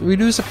 We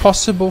lose a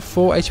possible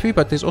 4 HP,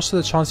 but there's also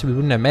the chance that we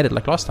wouldn't have made it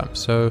like last time.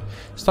 So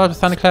start with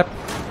Thunderclap,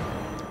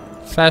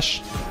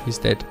 Flash, he's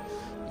dead.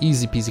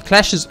 Easy peasy.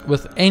 Clashes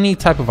with any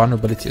type of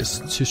vulnerability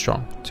is too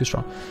strong. Too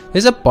strong.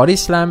 There's a Body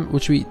Slam,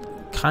 which we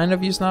kind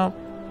of use now.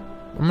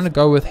 I'm going to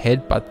go with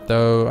Headbutt,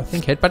 though. I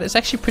think Headbutt is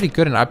actually pretty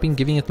good, and I've been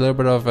giving it a little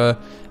bit of a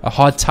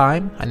hard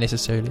time,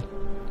 unnecessarily.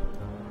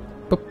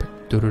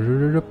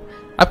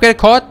 Upgrade a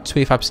card,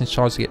 25%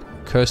 chance to get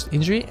Cursed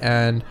Injury,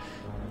 and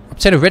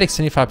obtain a Relic,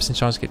 75%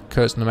 chance to get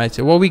Cursed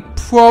Normality. Well, we're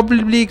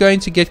probably going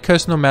to get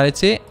Cursed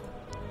Normality.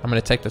 I'm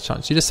going to take the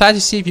chance. You decide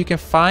to see if you can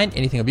find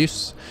anything of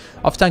use.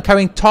 After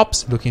uncovering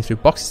tops, looking through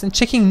boxes, and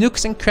checking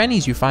nooks and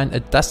crannies, you find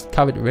a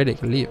dust-covered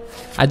relic. Leave.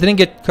 I didn't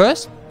get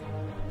cursed.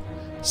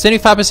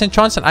 75%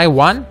 chance and I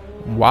won.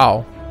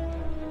 Wow.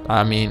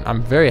 I mean,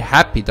 I'm very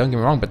happy, don't get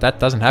me wrong, but that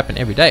doesn't happen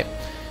every day.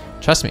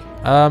 Trust me.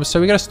 So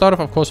we're going to start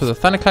off, of course, with a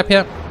Thunderclap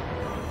here.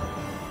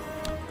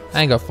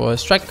 And go for a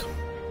strike.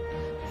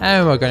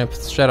 And we're going to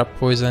straight up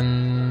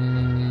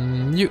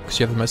poison you,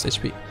 because you have the most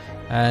HP.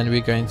 And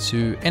we're going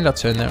to end our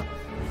turn there.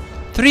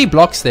 3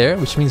 blocks there,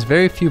 which means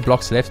very few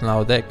blocks left in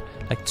our deck.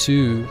 Like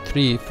 2,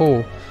 3,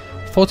 4.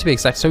 4 to be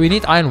exact. So we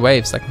need Iron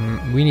Waves. Like,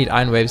 we need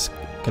Iron Waves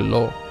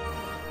galore.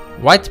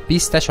 White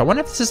Beast Stash. I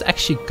wonder if this is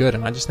actually good,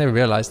 and I just never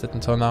realized it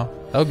until now.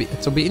 It'll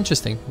be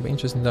interesting. It'll be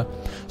interesting though.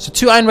 So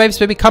 2 Iron Waves,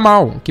 baby. Come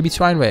on. Give me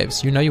 2 Iron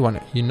Waves. You know you want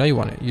it. You know you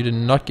want it. You did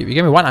not give. You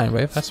gave me 1 Iron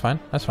Wave. That's fine.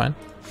 That's fine.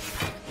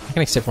 I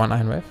can accept 1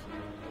 Iron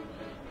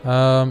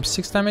Wave.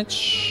 6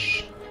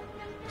 damage.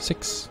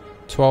 6.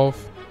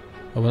 12.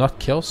 I will not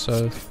kill,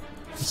 so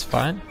it's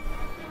fine.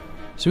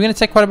 So we're going to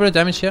take quite a bit of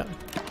damage here.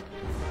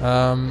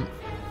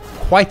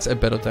 Quite a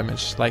bit of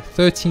damage. Like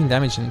 13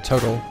 damage in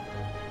total.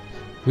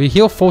 We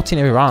heal 14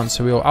 every round,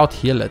 so we'll out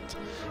heal it.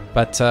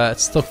 But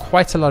it's still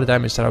quite a lot of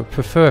damage that I would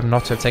prefer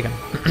not to have taken.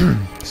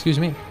 Excuse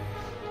me.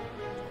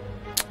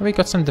 We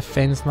got some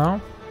defense now.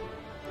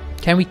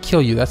 Can we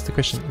kill you? That's the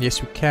question.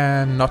 Yes, we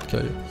can not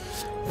kill you.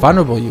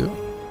 Vulnerable you.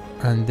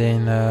 And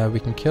then we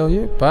can kill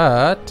you.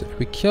 But if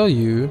we kill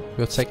you,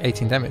 we'll take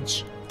 18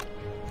 damage.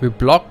 If we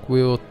block,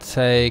 we'll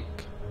take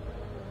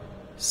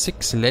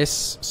 6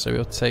 less. So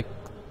we'll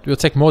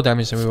take more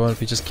damage than we will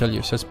if we just kill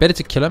you. So it's better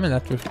to kill him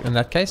in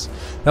that case.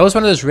 That was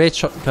one of those rare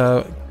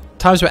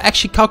times where I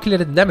actually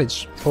calculated the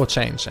damage for a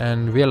change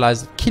and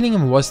realized that killing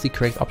him was the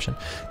correct option.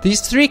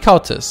 These 3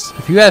 counters,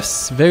 if you have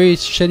very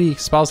shitty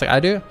spells like I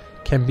do,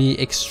 can be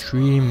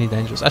extremely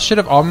dangerous. I should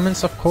have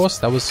armaments, of course.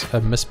 That was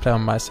a misplay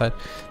on my side,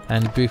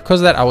 and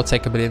because of that I will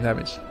take 1 billion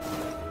damage.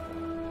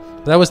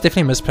 That was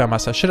definitely a misplay on my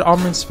side. I should have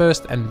armaments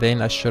first, and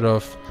then I should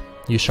have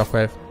used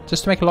shockwave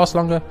just to make it last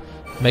longer,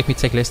 make me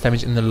take less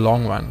damage in the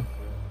long run.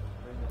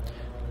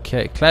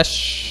 Okay,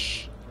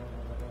 Clash.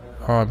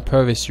 Oh,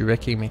 Impervious, you're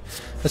wrecking me.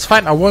 That's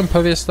fine, I won't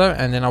Impervious though,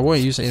 and then I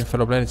won't use it in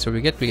Infernal Blade. So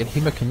we get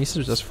Hemokinesis,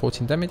 which does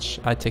 14 damage.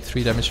 I take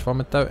 3 damage from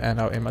it though, and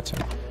I'll end my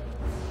turn.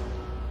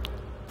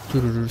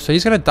 So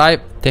he's gonna die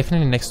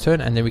definitely next turn,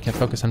 and then we can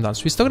focus him down.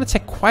 So we're still gonna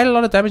take quite a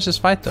lot of damage this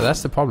fight though,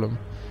 that's the problem.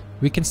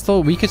 We could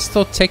still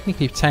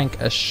technically tank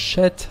a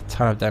shit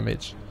ton of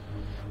damage.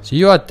 So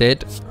you are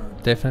dead.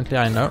 definitely,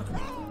 I know.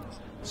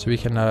 So we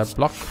can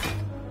block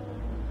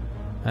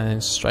and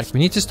then strike. We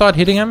need to start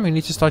hitting him. We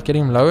need to start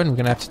getting him low, and we're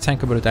going to have to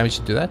tank a bit of damage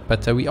to do that.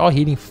 But we are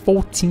hitting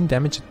 14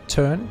 damage a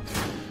turn.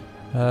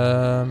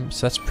 So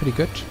that's pretty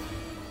good.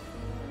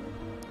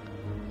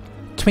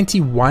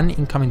 21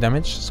 incoming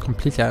damage. It's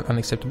completely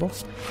unacceptable.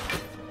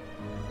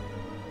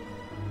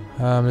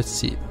 Let's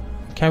see.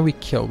 Can we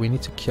kill? We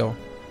need to kill.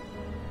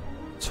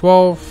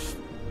 12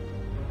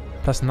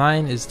 plus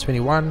 9 is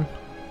 21.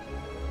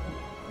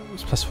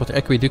 It's plus 40.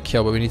 Okay, we do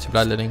kill, but we need to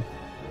bloodletting.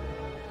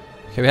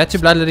 Okay, we had to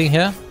bloodletting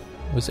here.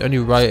 It was the only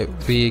way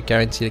we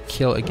guaranteed a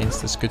kill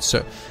against this good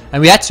sir. And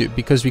we had to,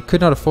 because we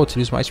could not afford to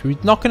lose much. We're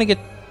not going to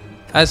get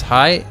as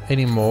high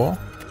anymore.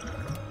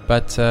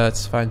 But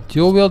it's fine.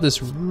 Dual wield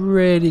is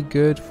really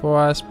good for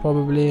us,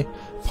 probably.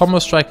 Pommel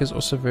strike is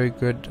also very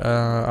good.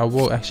 I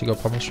will actually go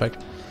pommel strike.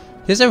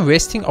 There's a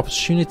resting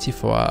opportunity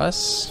for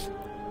us,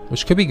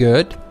 which could be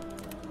good.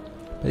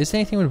 But is there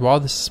anything with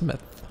Rather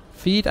Smith?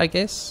 Feed, I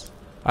guess.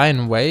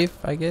 Iron Wave,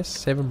 I guess.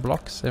 7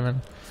 blocks.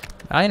 7.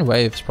 Iron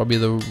Wave is probably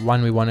the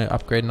one we want to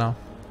upgrade now.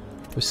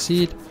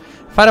 Proceed.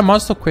 Fight a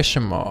monster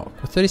question mark.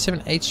 With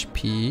 37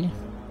 HP.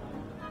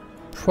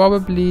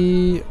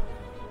 Probably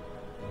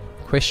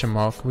question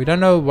mark. We don't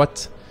know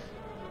what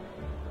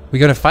we're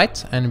going to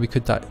fight, and we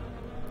could die.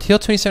 Heal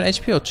 27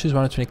 HP or choose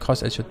one of 20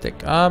 cards at your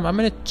deck. I'm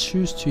going to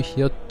choose to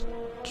heal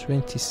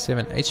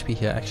 27 HP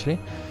here, actually.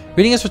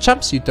 Reading is for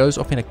chumps. You doze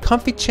off in a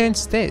comfy chair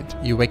instead.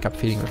 You wake up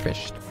feeling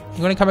refreshed.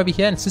 You want to come over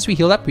here, and since we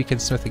healed up, we can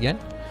smith again.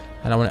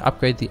 And I want to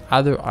upgrade the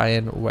other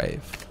Iron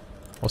Wave.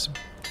 Awesome.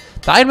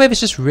 The Iron Wave is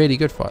just really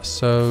good for us,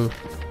 so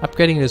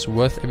upgrading it is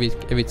worth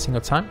every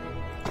single time.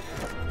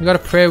 We got a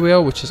prayer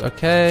wheel, which is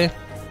okay.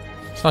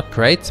 It's not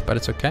great, but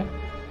it's okay.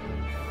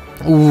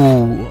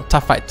 Ooh,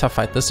 tough fight, tough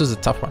fight. This is a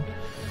tough one.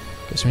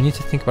 Okay, so we need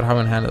to think about how we're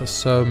going to handle this.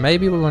 So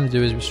maybe what we want to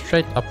do is we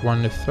straight up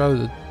want to throw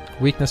the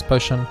weakness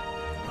potion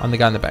on the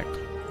guy in the back.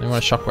 Then we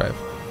want a shockwave.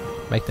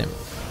 Make them.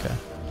 Okay.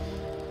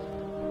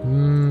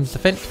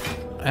 Defend.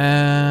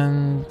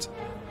 And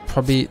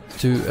probably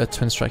do a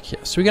twin strike here.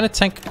 So we're going to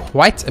tank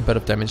quite a bit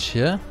of damage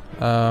here.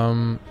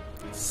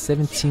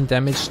 17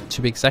 damage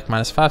to be exact,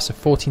 -5, so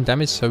 14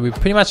 damage. So we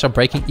pretty much are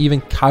breaking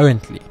even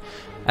currently.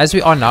 As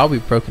we are now,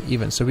 we've broken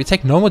even. So we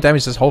take normal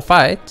damage this whole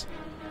fight,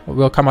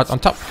 we'll come out on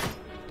top.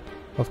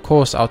 Of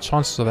course, our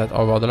chances of that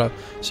are rather low.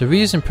 So we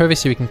use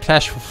Impervious, we can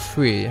clash for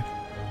free.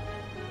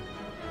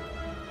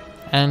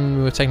 And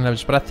we were taking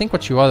damage. But I think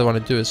what you rather want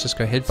to do is just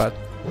go headbutt.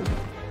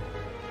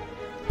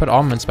 Put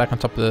armaments back on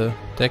top of the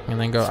deck and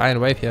then go Iron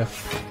Wave here.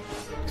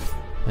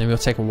 Then we'll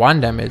take 1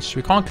 damage.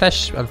 We can't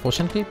clash,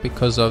 unfortunately,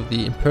 because of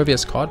the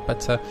Impervious card.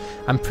 But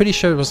I'm pretty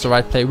sure it was the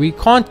right play. We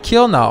can't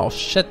kill now.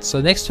 Shit.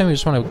 So next turn we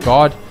just want to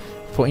guard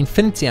for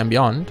Infinity and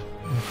Beyond.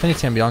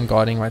 Infinity and Beyond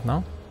guarding right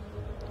now.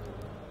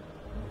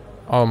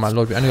 Oh my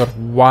lord, we only got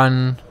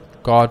 1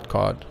 guard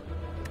card.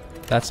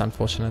 That's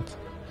unfortunate.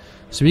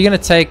 So we're going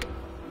to take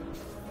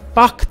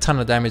fuck ton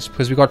of damage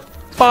because we got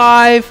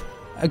 5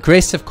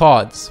 aggressive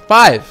cards.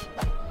 5!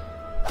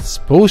 It's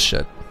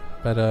bullshit.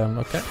 But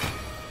okay.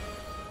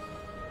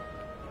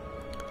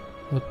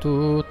 Boom,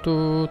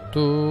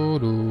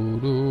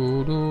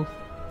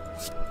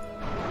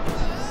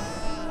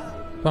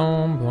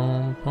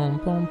 boom, boom,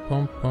 boom,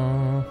 boom,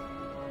 boom.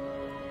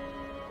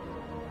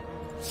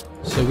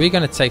 So we're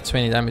gonna take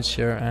 20 damage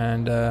here,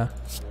 and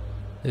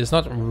there's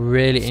not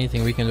really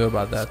anything we can do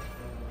about that.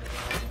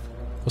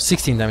 Or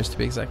 16 damage to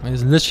be exact.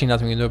 There's literally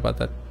nothing we can do about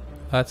that.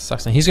 That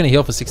sucks. And he's gonna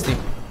heal for 16.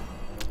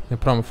 Gonna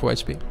put him on 4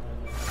 HP.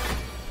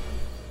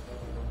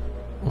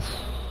 Oof.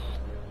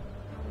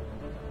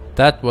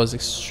 That was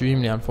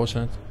extremely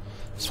unfortunate.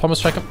 Let's Pommel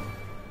Strike him.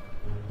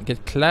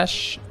 Get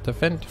Clash,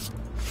 Defend.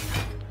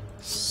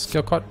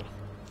 Skill card.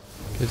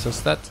 Gives us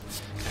that.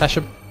 Clash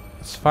him.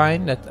 It's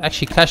fine. That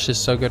actually Clash is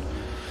so good.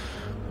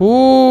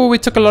 Ooh, we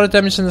took a lot of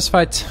damage in this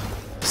fight.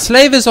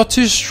 Slavers are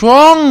too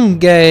strong,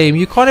 game.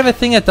 You can't have a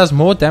thing that does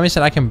more damage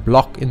than I can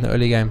block in the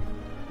early game.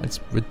 It's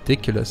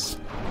ridiculous.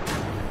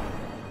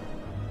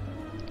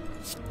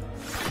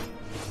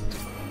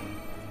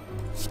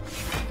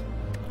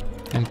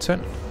 End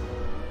turn.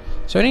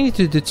 So I only need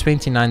to do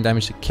 29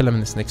 damage to kill him in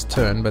this next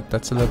turn, but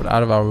that's a little bit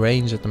out of our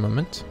range at the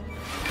moment.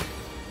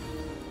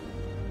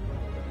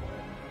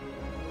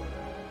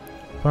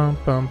 Bum,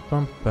 bum,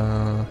 bum,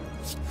 bum.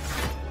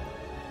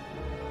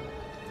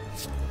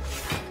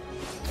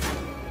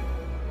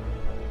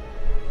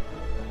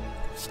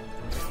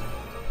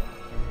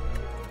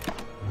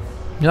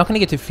 You're not going to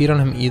get to feed on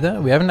him either.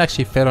 We haven't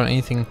actually fed on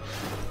anything.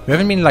 We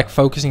haven't been like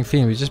focusing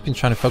feeding. We've just been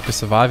trying to focus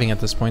surviving at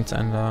this point,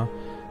 and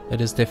it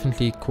is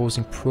definitely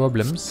causing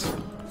problems.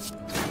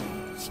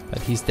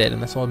 But he's dead,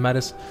 and that's all that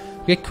matters.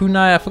 We get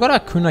Kunai. I forgot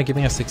about Kunai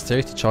giving us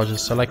dexterity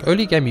charges. So like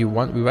early game, we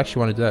actually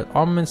want to do that.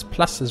 Armaments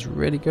plus is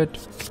really good.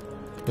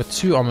 We've got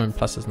 2 armament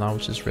pluses now,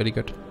 which is really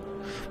good.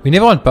 We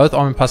never want both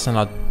armament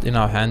pluses in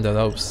our hand though.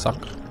 That would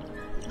suck.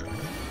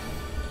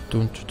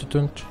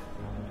 Don't.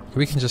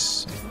 We can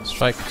just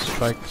strike.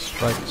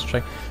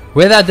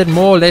 Whether I did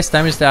more or less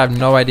damage there, I have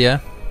no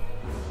idea.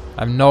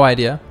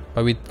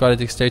 But we got a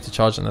dexterity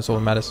charge, and that's all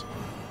that matters.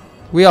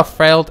 We are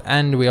frailed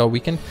and we are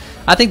weakened.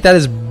 I think that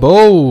is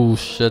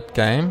bullshit,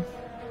 game.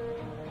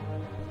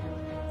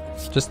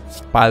 Just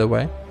by the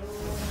way.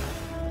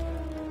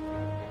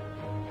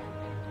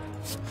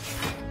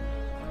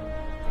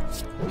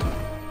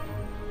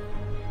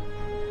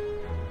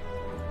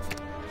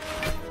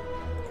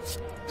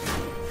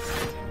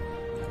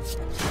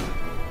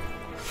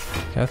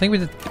 Okay, I think we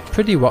did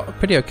pretty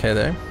okay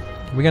there.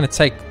 We're gonna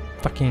take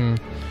fucking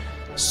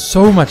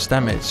so much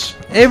damage.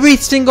 Every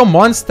single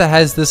monster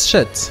has this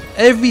shit.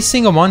 Every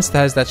single monster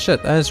has that shit.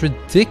 And it's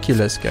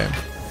ridiculous, game.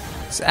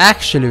 It's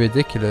actually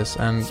ridiculous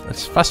and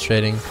it's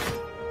frustrating.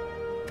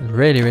 It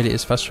really, really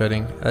is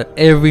frustrating.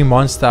 Every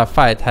monster I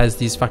fight has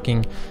these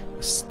fucking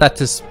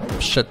status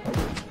shit.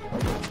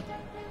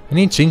 I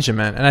need ginger,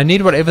 man. And I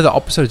need whatever the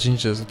opposite of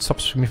ginger is. It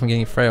stops me from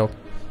getting frail.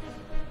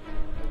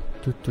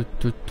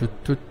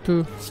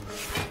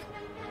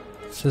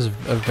 This is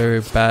a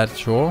very bad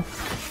draw.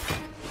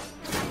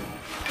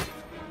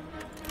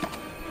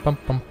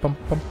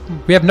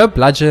 We have no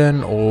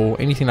bludgeon or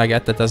anything like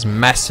that that does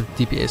massive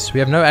DPS. We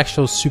have no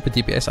actual super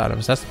DPS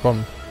items. That's the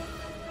problem.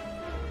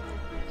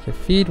 Okay,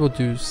 feed will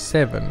do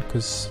 7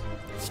 because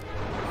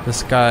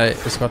this guy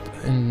has got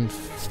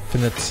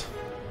infinite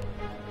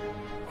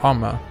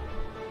armor.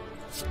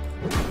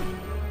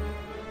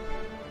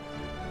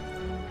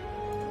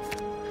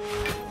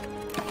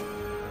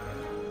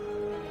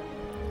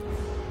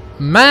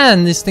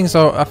 Man, these things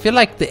are... I feel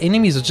like the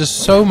enemies are just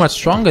so much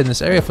stronger in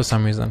this area for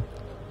some reason.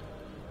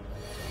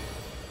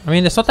 I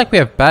mean, it's not like we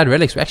have bad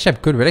relics. We actually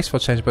have good relics for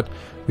change, but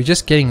we're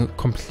just getting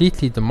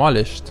completely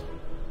demolished.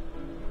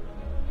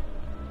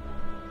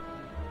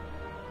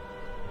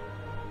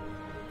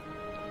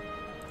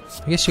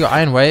 I guess you got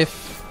Iron Wave.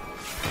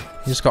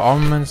 You just got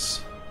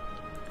armaments.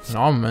 And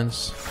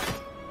armaments.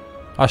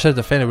 I should have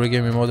defended. It would have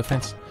given me more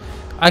defense.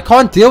 I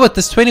can't deal with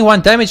this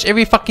 21 damage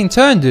every fucking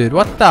turn, dude.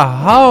 What the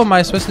hell am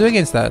I supposed to do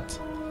against that?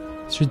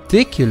 It's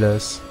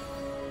ridiculous.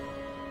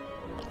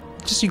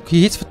 Just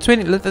he hits for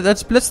 20.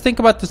 Let's think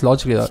about this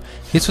logically though.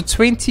 He hits for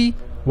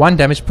 21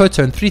 damage per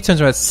turn. 3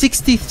 turns around,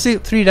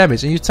 63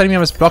 damage, and you're telling me I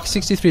must block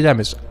 63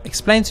 damage.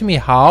 Explain to me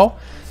how,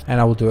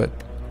 and I will do it.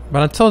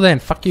 But until then,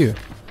 fuck you.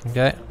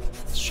 Okay,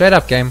 straight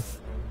up, game.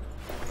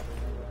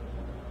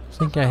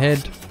 Think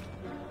ahead.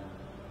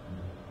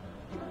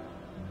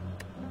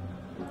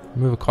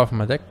 Remove a card from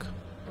my deck.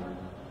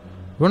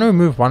 You want to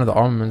remove one of the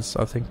armaments,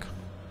 I think.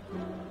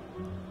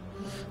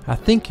 I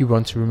think you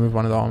want to remove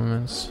one of the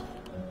armaments.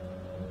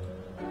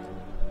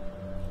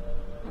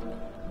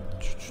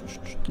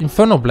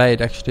 Infernal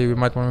Blade, actually. We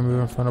might want to remove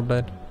Infernal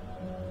Blade.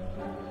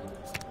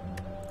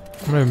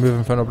 I'm going to remove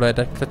Infernal Blade.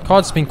 That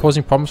card's been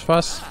causing problems for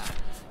us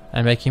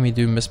and making me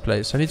do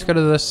misplays. So I need to go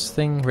to this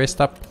thing,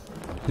 rest up.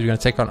 Because we're going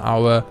to take on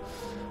our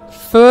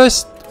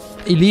first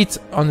elite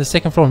on the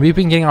second floor. We've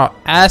been getting our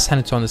ass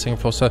handed to on the second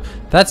floor. So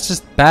that's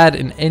just bad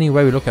in any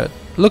way we look at it.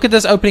 Look at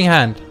this opening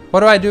hand.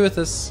 What do I do with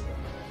this?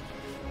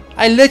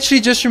 I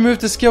literally just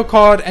removed the skill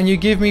card and you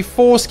give me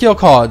 4 skill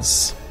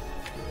cards.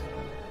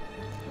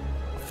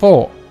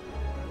 4,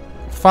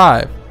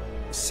 5,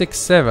 6,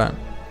 7,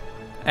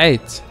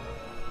 8,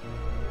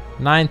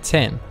 9,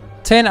 10.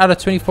 10 out of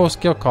 24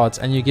 skill cards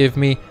and you give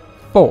me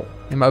 4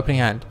 in my opening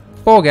hand.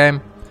 4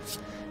 game.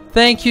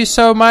 Thank you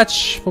so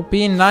much for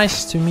being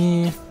nice to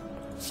me.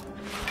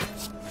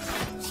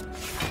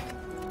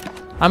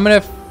 I'm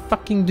gonna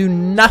fucking do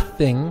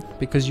nothing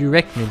because you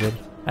wrecked me, dude.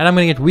 And I'm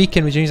gonna get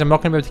weakened, which means I'm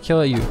not gonna be able to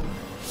kill you.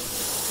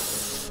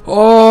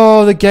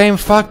 Oh, the game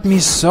fucked me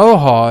so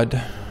hard.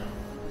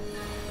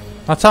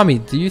 Now tell me,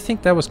 do you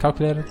think that was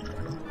calculated?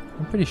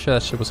 I'm pretty sure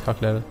that shit was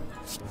calculated.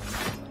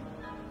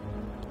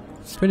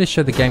 Pretty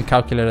sure the game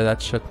calculated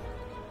that shit.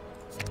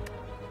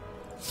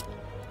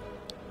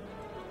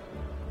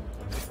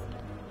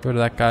 Go to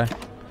that guy.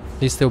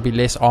 At least there will be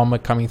less armor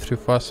coming through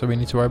for us, so we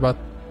need to worry about.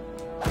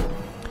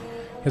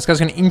 This guy's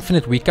gonna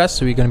infinite weak us,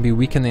 so we're gonna be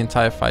weakened the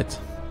entire fight.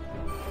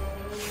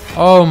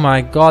 Oh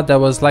my god, that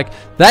was like...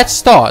 That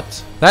start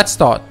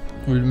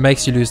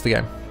makes you lose the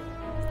game.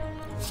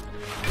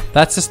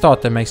 That's the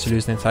start that makes you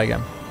lose the entire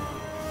game.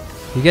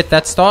 You get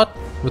that start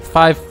with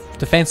 5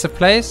 defensive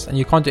plays and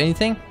you can't do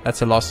anything,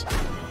 that's a loss.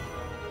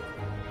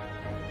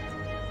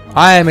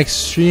 I am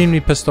extremely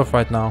pissed off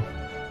right now.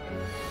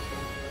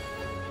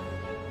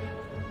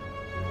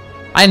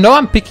 I know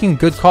I'm picking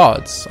good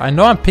cards. I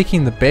know I'm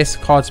picking the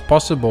best cards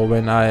possible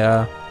when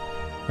I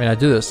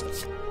do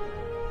this.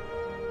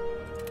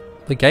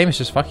 The game is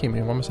just fucking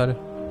me. What must I do?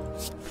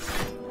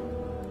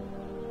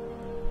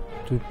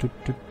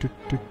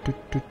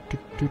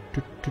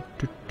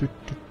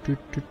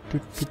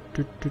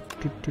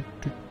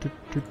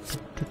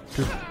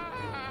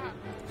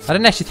 I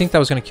didn't actually think that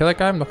was going to kill that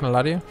guy. I'm not going to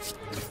lie to you.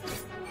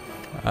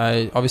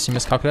 I obviously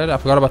miscalculated. I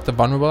forgot about the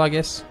vulnerable, I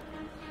guess.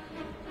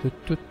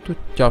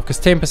 Yeah, because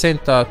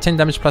 10%, 10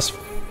 damage plus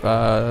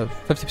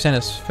 50%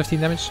 is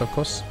 15 damage, so of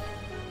course.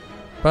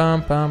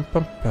 Bum, bum,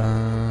 bum,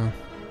 bum.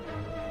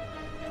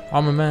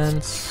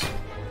 Armaments.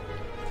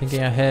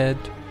 Thinking ahead.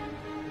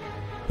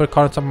 Put a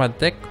card on top of my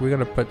deck. We're going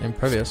to put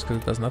Impervious because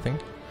it does nothing.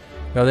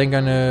 We are then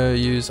going to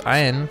use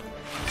Iron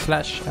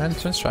slash, and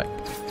twin strike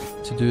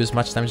to do as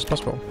much damage as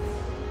possible.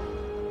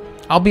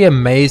 I'll be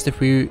amazed if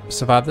we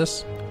survive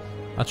this.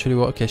 I truly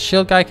will. Okay,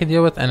 shield guy I can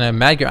deal with, and a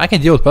mad gear. I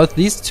can deal with both.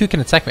 These two can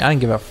attack me. I don't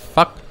give a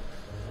fuck.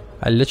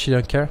 I literally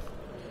don't care.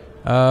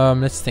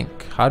 Let's think.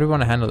 How do we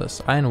want to handle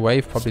this? Iron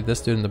wave, probably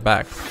this dude in the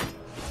back.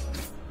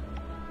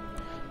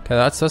 Okay,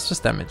 that's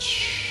just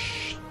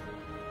damage.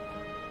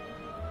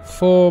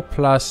 4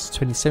 plus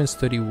 27 is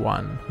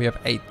 31. We have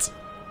 8.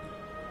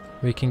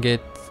 We can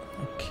get...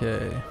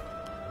 Okay.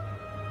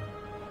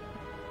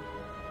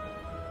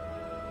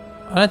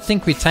 I don't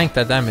think we tanked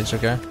that damage,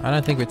 okay? I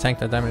don't think we tanked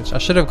that damage. I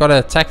should have got an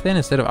attack then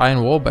instead of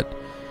Iron Wall, but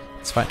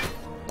it's fine.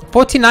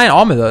 49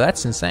 armor though,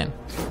 that's insane.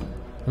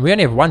 And we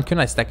only have 1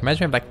 kunai stack.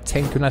 Imagine we have like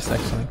 10 kunai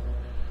stacks or something.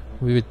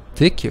 We're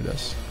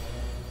ridiculous.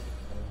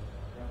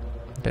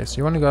 Okay, so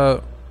you want to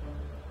go...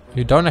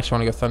 You don't actually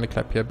want to go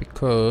Thunderclap here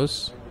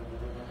because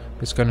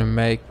it's going to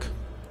make...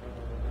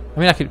 I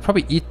mean, I could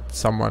probably eat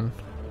someone.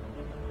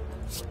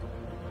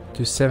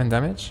 Do 7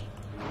 damage.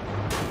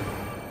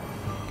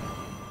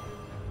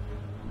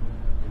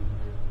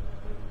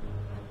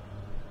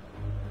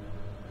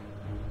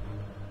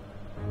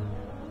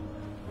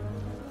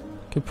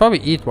 Could probably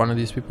eat one of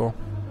these people.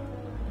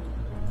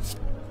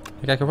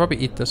 Like I could probably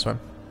eat this one.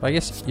 But I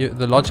guess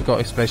the logical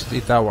explanation is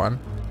eat that one,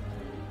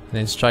 and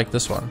then strike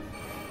this one.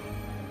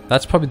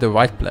 That's probably the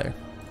right play.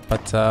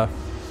 But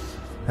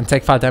and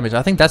take 5 damage.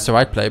 I think that's the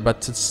right play,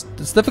 but it's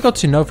difficult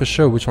to know for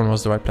sure which one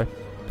was the right play.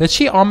 Did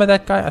she armor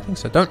that guy? I think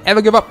so. Don't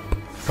ever give up.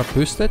 Got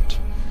boosted.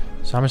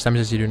 So how much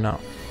damage does he do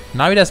now?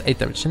 Now he does 8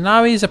 damage. So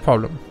now he's a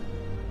problem.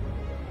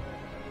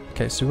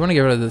 Okay, so we want to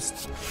get rid of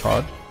this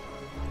card,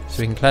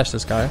 so we can clash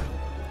this guy.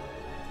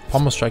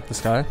 Pommel strike this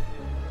guy,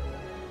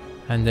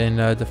 and then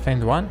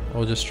defend 1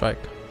 or just strike.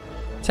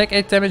 Take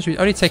 8 damage. We're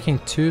only taking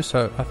 2,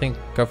 so I think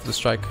go for the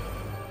strike.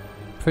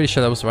 Pretty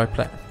sure that was the right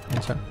play.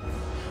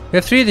 We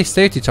have 3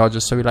 dexterity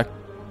charges, so we're like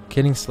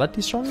getting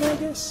slightly stronger, I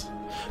guess.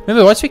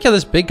 Remember, once we kill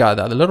this big guy,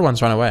 the little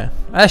ones run away.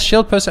 A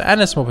shield person and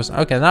a small person.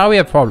 Okay, now we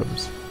have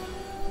problems.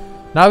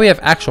 Now we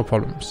have actual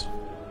problems.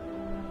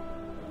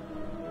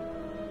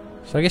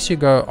 So I guess you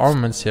go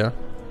armaments here.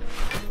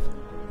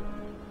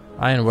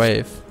 Iron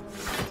wave.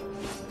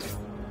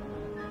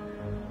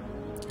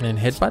 And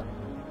headbutt.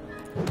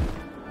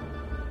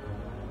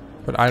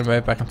 Put Iron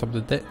Wave back on top of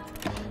the deck.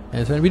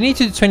 And so we need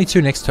to do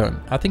 22 next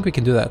turn. I think we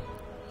can do that.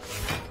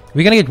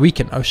 We're gonna get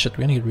weakened. Oh shit,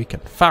 we're gonna get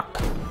weakened. Fuck.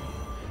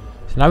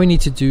 So now we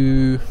need to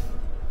do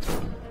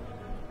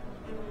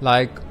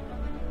like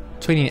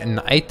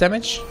 28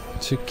 damage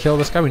to kill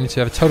this guy. We need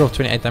to have a total of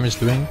 28 damage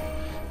doing,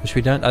 which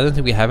we don't. I don't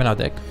think we have in our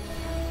deck.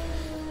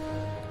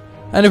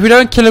 And if we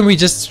don't kill him, we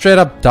just straight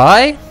up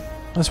die.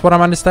 That's what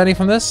I'm understanding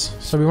from this.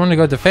 So we want to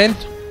go defend.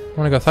 I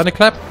want to go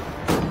Thunderclap. I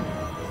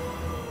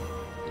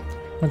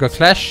want to go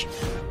Clash.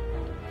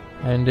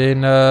 And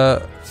then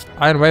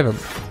Iron Wave him.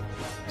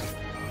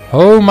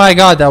 Oh my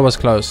god, that was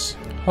close.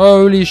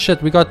 Holy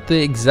shit, we got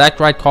the exact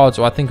right cards,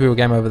 or I think we were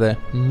game over there.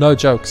 No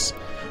jokes.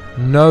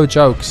 No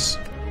jokes.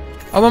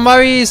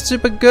 Omamori is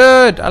super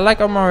good. I like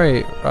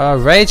Omamori.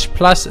 Rage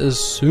Plus is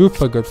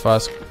super good for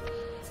us.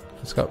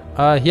 Let's go.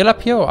 Heal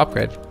up here or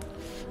upgrade?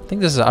 I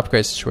think this is an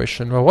upgrade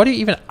situation. Well, what do you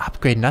even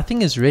upgrade?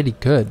 Nothing is really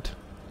good.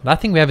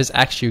 Nothing we have is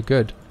actually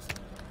good.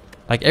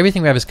 Like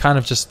everything we have is kind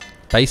of just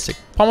basic.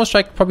 Pommel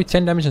strike probably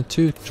 10 damage and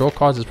 2 draw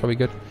cards is probably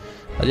good.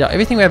 But yeah,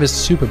 everything we have is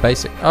super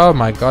basic. Oh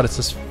my god, it's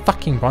this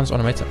fucking bronze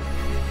ornamentor.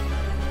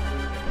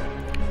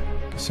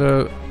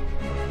 So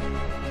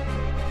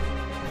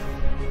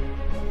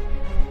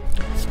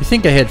you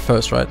think ahead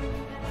first, right?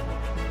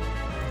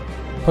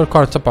 Put a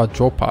card on top of our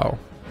draw pile.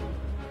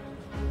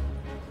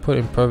 Put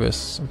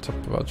Impervious on top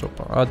of our draw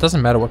pile. It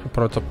doesn't matter what we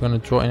put on top, we're gonna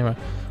draw anyway.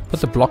 Put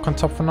the block on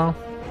top for now.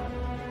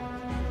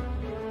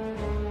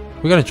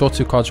 We're gonna draw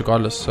 2 cards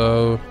regardless,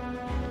 so...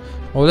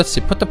 Well, let's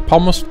see. Put the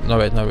Pommel... No,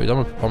 wait, no, we don't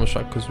want to put Pommel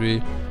Strike because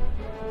we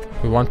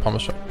want Pommel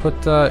Strike.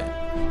 Put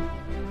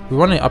we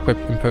want to upgrade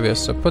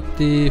Impervious, so put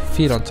the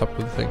feet on top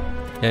of the thing.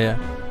 Yeah.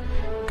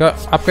 Go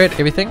upgrade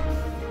everything.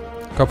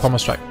 Go Pommel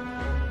Strike.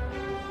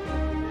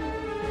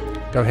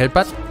 Go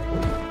Headbutt.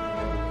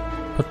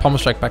 Put Pommel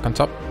Strike back on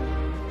top.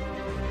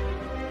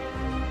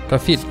 Go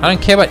feed. I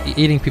don't care about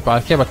eating people,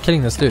 I care about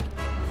killing this dude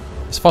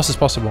as fast as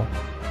possible.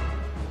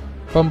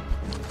 Boom.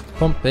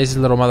 Boom. There's these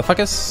little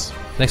motherfuckers.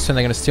 Next turn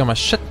they're gonna steal my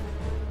shit.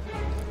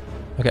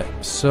 Okay,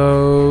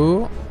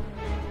 so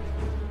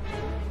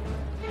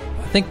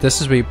I think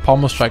this is where you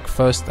Pommel Strike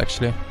first,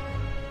 actually.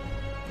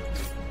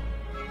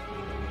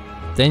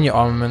 Then your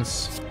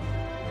armaments.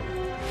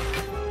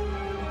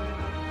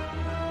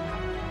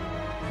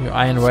 Your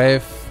Iron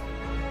Wave.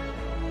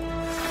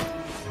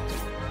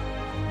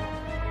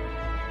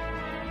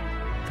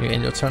 You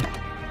end your turn.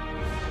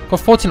 Got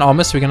 14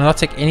 armor, so we're gonna not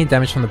take any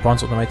damage from the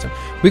bronze automaton.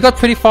 We got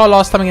pretty far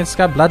last time against this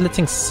guy.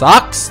 Bloodletting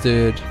sucks,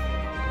 dude.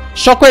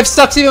 Shockwave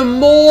sucks even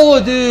more,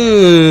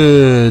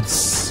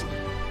 dudes.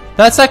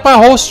 That's like my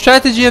whole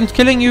strategy. I'm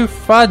killing you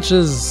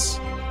fudges.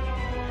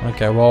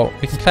 Okay, well,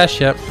 we can clash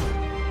here.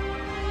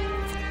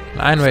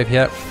 An Iron Wave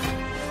here.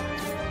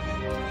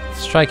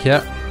 Strike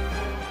here.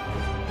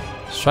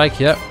 Strike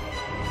here.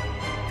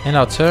 In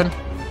our turn.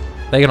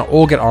 They're gonna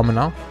all get armor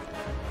now.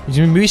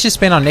 We should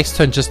spend our next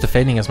turn just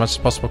defending as much as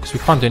possible because we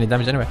can't do any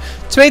damage anyway.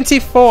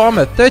 24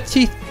 armor,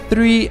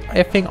 33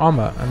 effing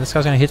armor, and this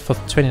guy's gonna hit for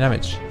 20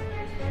 damage.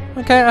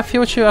 Okay, I feel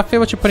what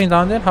you're putting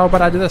down there. How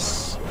about I do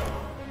this?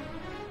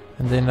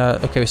 And then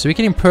okay, so we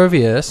can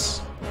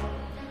impervious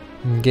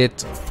and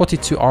get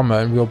 42 armor,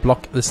 and we'll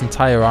block this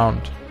entire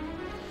round.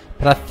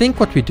 But I think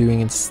what we're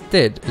doing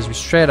instead is we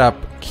straight up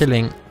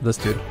killing this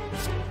dude,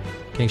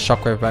 getting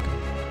shockwave back,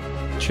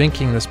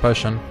 drinking this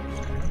potion.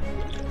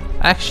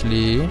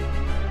 Actually.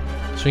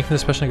 Drinking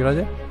this potion a good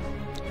idea?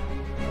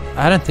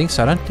 I don't think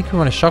so. I don't think we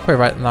want a shockwave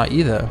right now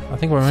either. I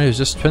think what we want to do is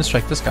just twin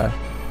strike this guy.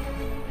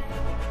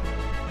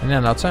 And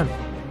then our turn.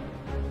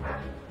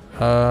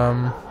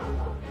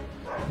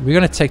 We're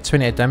gonna take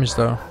 28 damage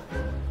though.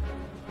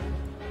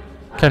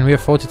 Can we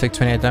afford to take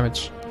 28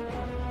 damage?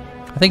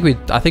 I think we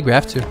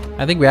have to.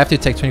 I think we have to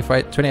take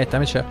 28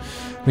 damage here.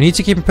 We need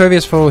to keep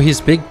impervious for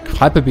his big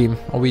hyper beam,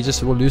 or we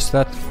just will lose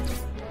that.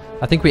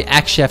 I think we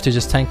actually have to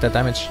just tank that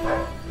damage.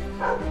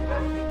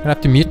 I'm gonna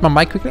have to mute my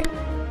mic quickly.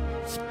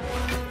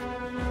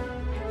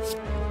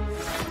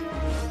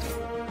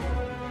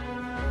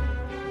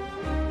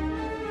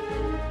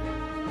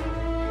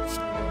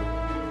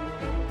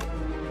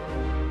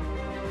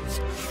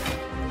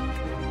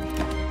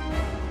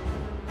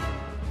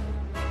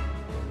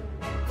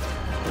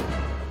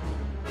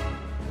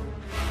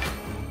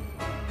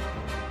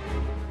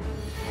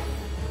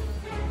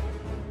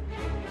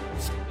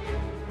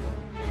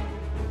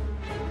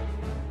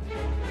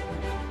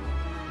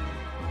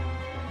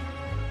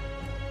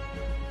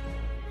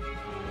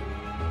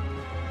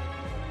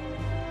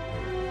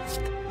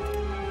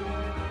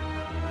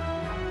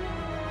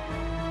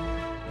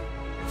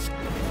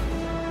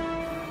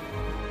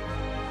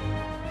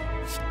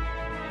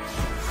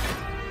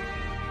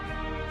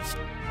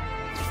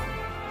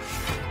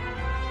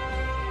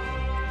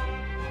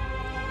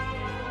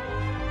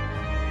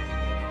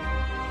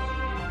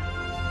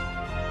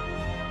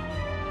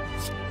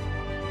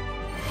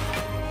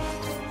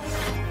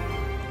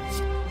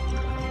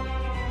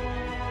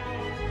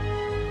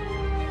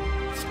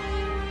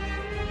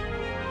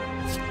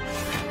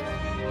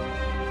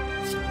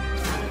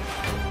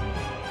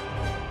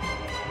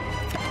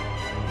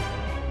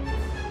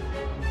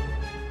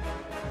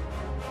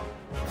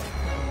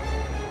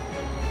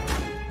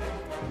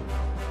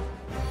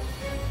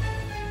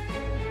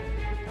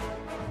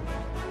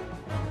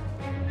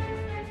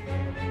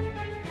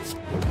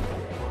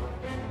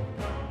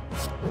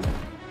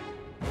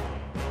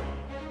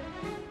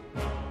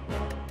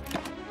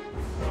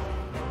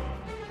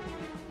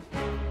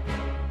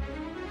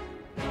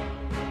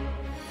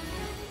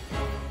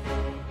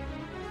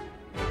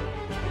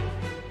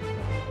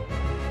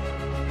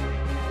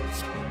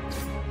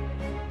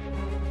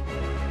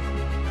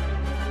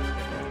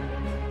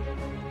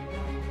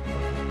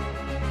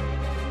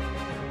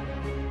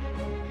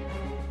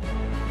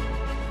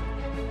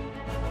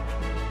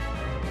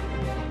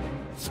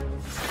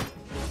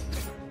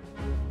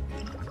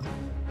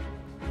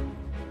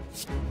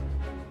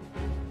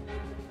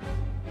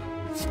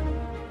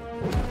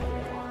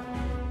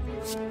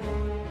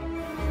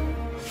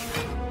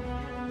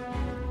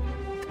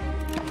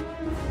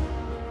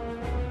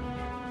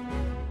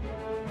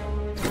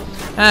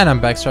 And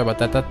I'm back. Sorry about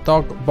that. That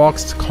dog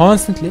barks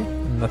constantly.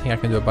 Nothing I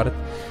can do about it.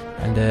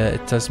 And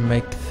it does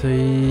make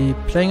the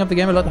playing of the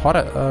game a lot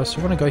harder. So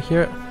we're gonna go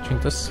here,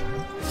 drink this.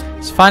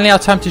 It's finally our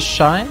time to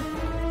shine.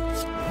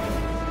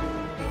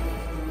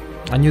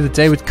 I knew the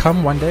day would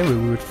come one day where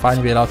we would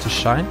finally be allowed to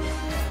shine.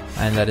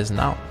 And that is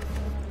now.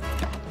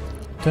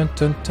 Dun,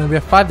 dun, dun. We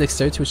have 5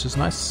 dexterity, which is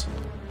nice.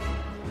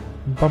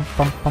 Bump,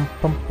 bump, bump,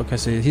 bump. Okay,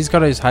 so he's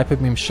got his hyper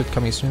beam shit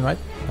coming soon, right?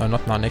 No,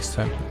 not now, next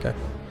turn. Okay.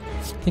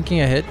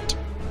 Thinking ahead.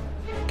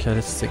 Okay,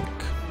 let's think.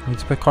 We need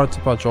to put card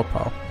to our draw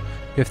pile.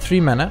 We have 3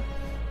 mana,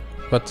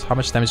 but how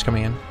much damage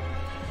coming in?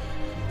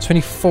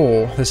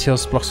 24. This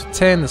heals blocks for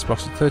 10, this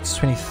blocks for 30, it's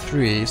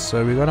 23.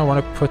 So we're gonna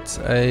want to put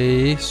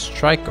a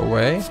strike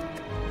away.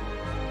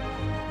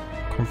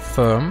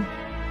 Confirm.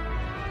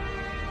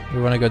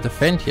 We want to go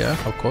defend here,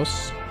 of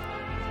course.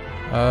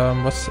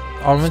 What's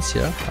armaments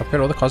here?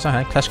 Upgrade all the cards on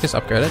hand. Clash case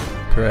upgraded.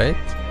 Great.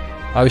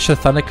 We should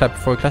thunderclap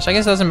before we clash. I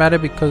guess it doesn't matter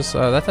because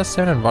that has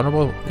 7 and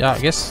vulnerable. Yeah, I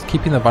guess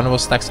keeping the vulnerable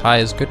stacks high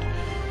is good.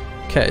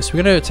 Okay, so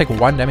we're gonna take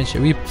 1 damage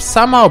here. We're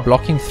somehow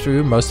blocking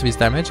through most of his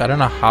damage. I don't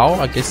know how.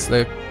 I guess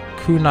the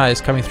kunai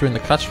is coming through in the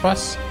clutch for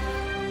us.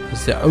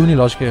 It's the only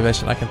logical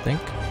innovation I can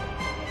think.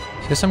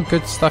 So there's some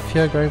good stuff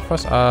here going for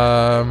us.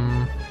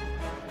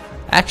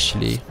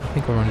 Actually, I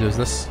think what we're gonna do is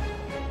this.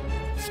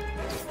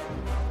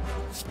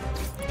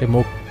 Okay,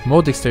 more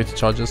dexterity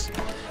charges.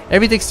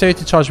 Every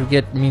dexterity charge we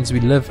get means we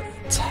live a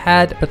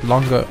tad bit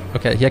longer.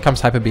 Okay, here comes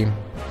hyper beam.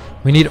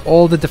 We need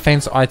all the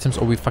defense items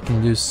or we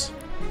fucking lose.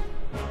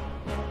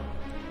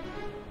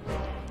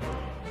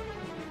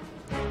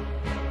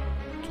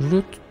 We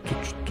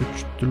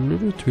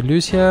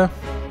lose here.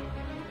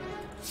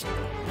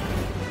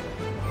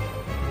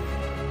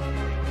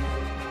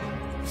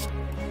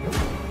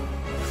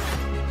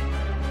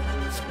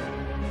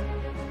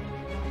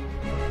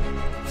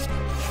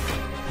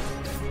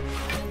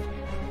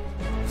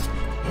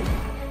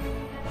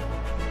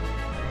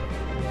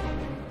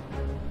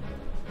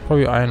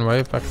 Probably Iron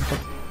Wave back and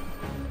forth.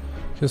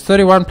 Because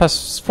 31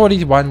 plus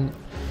 41.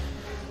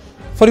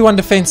 41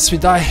 defense, we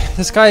die.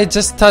 This guy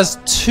just does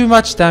too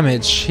much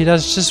damage. He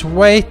does just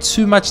way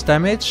too much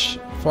damage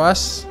for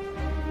us.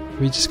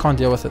 We just can't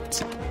deal with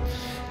it.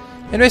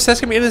 Anyway, so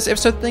that's going to be it in this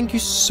episode. Thank you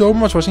so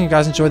much for watching. You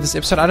guys enjoyed this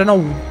episode. I don't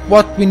know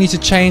what we need to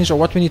change or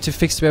what we need to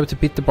fix to be able to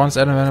beat the bronze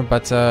item,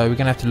 but we're going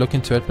to have to look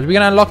into it. But we're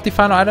going to unlock the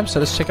final item, so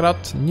let's check it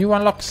out. New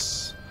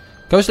unlocks.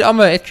 Ghostly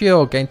armor,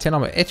 Etriol, gain 10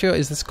 armor. Etriol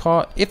is this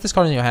card. If this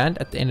card in your hand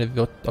at the end of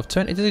your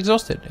turn, it is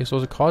exhausted.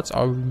 Exhausted cards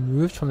are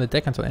removed from the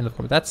deck until the end of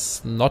combat.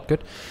 That's not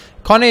good.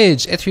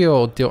 Carnage,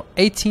 Etriol, deal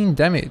 18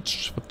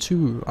 damage for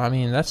 2. I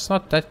mean, that's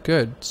not that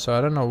good. So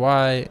I don't know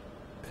why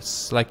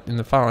it's like in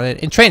the final.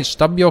 Entrenched,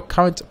 double your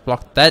current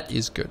block. That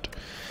is good.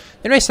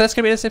 Anyway, so that's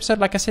going to be this episode.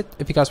 Like I said,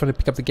 if you guys want to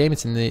pick up the game,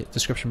 it's in the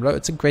description below.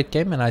 It's a great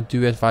game, and I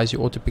do advise you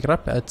all to pick it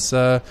up. It's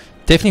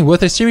definitely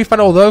worth it. It's really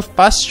fun, although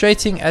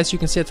frustrating, as you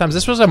can see at times.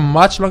 This was a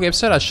much longer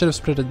episode. I should have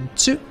split it in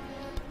 2.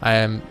 I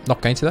am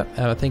not going to that.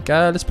 I think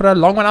let's put a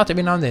long one out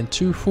every now and then.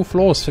 2 full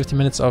floors, 50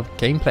 minutes of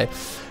gameplay.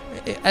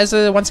 As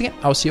once again,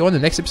 I'll see you on the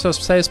next episode of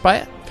Slay the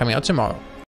Spire, coming out tomorrow.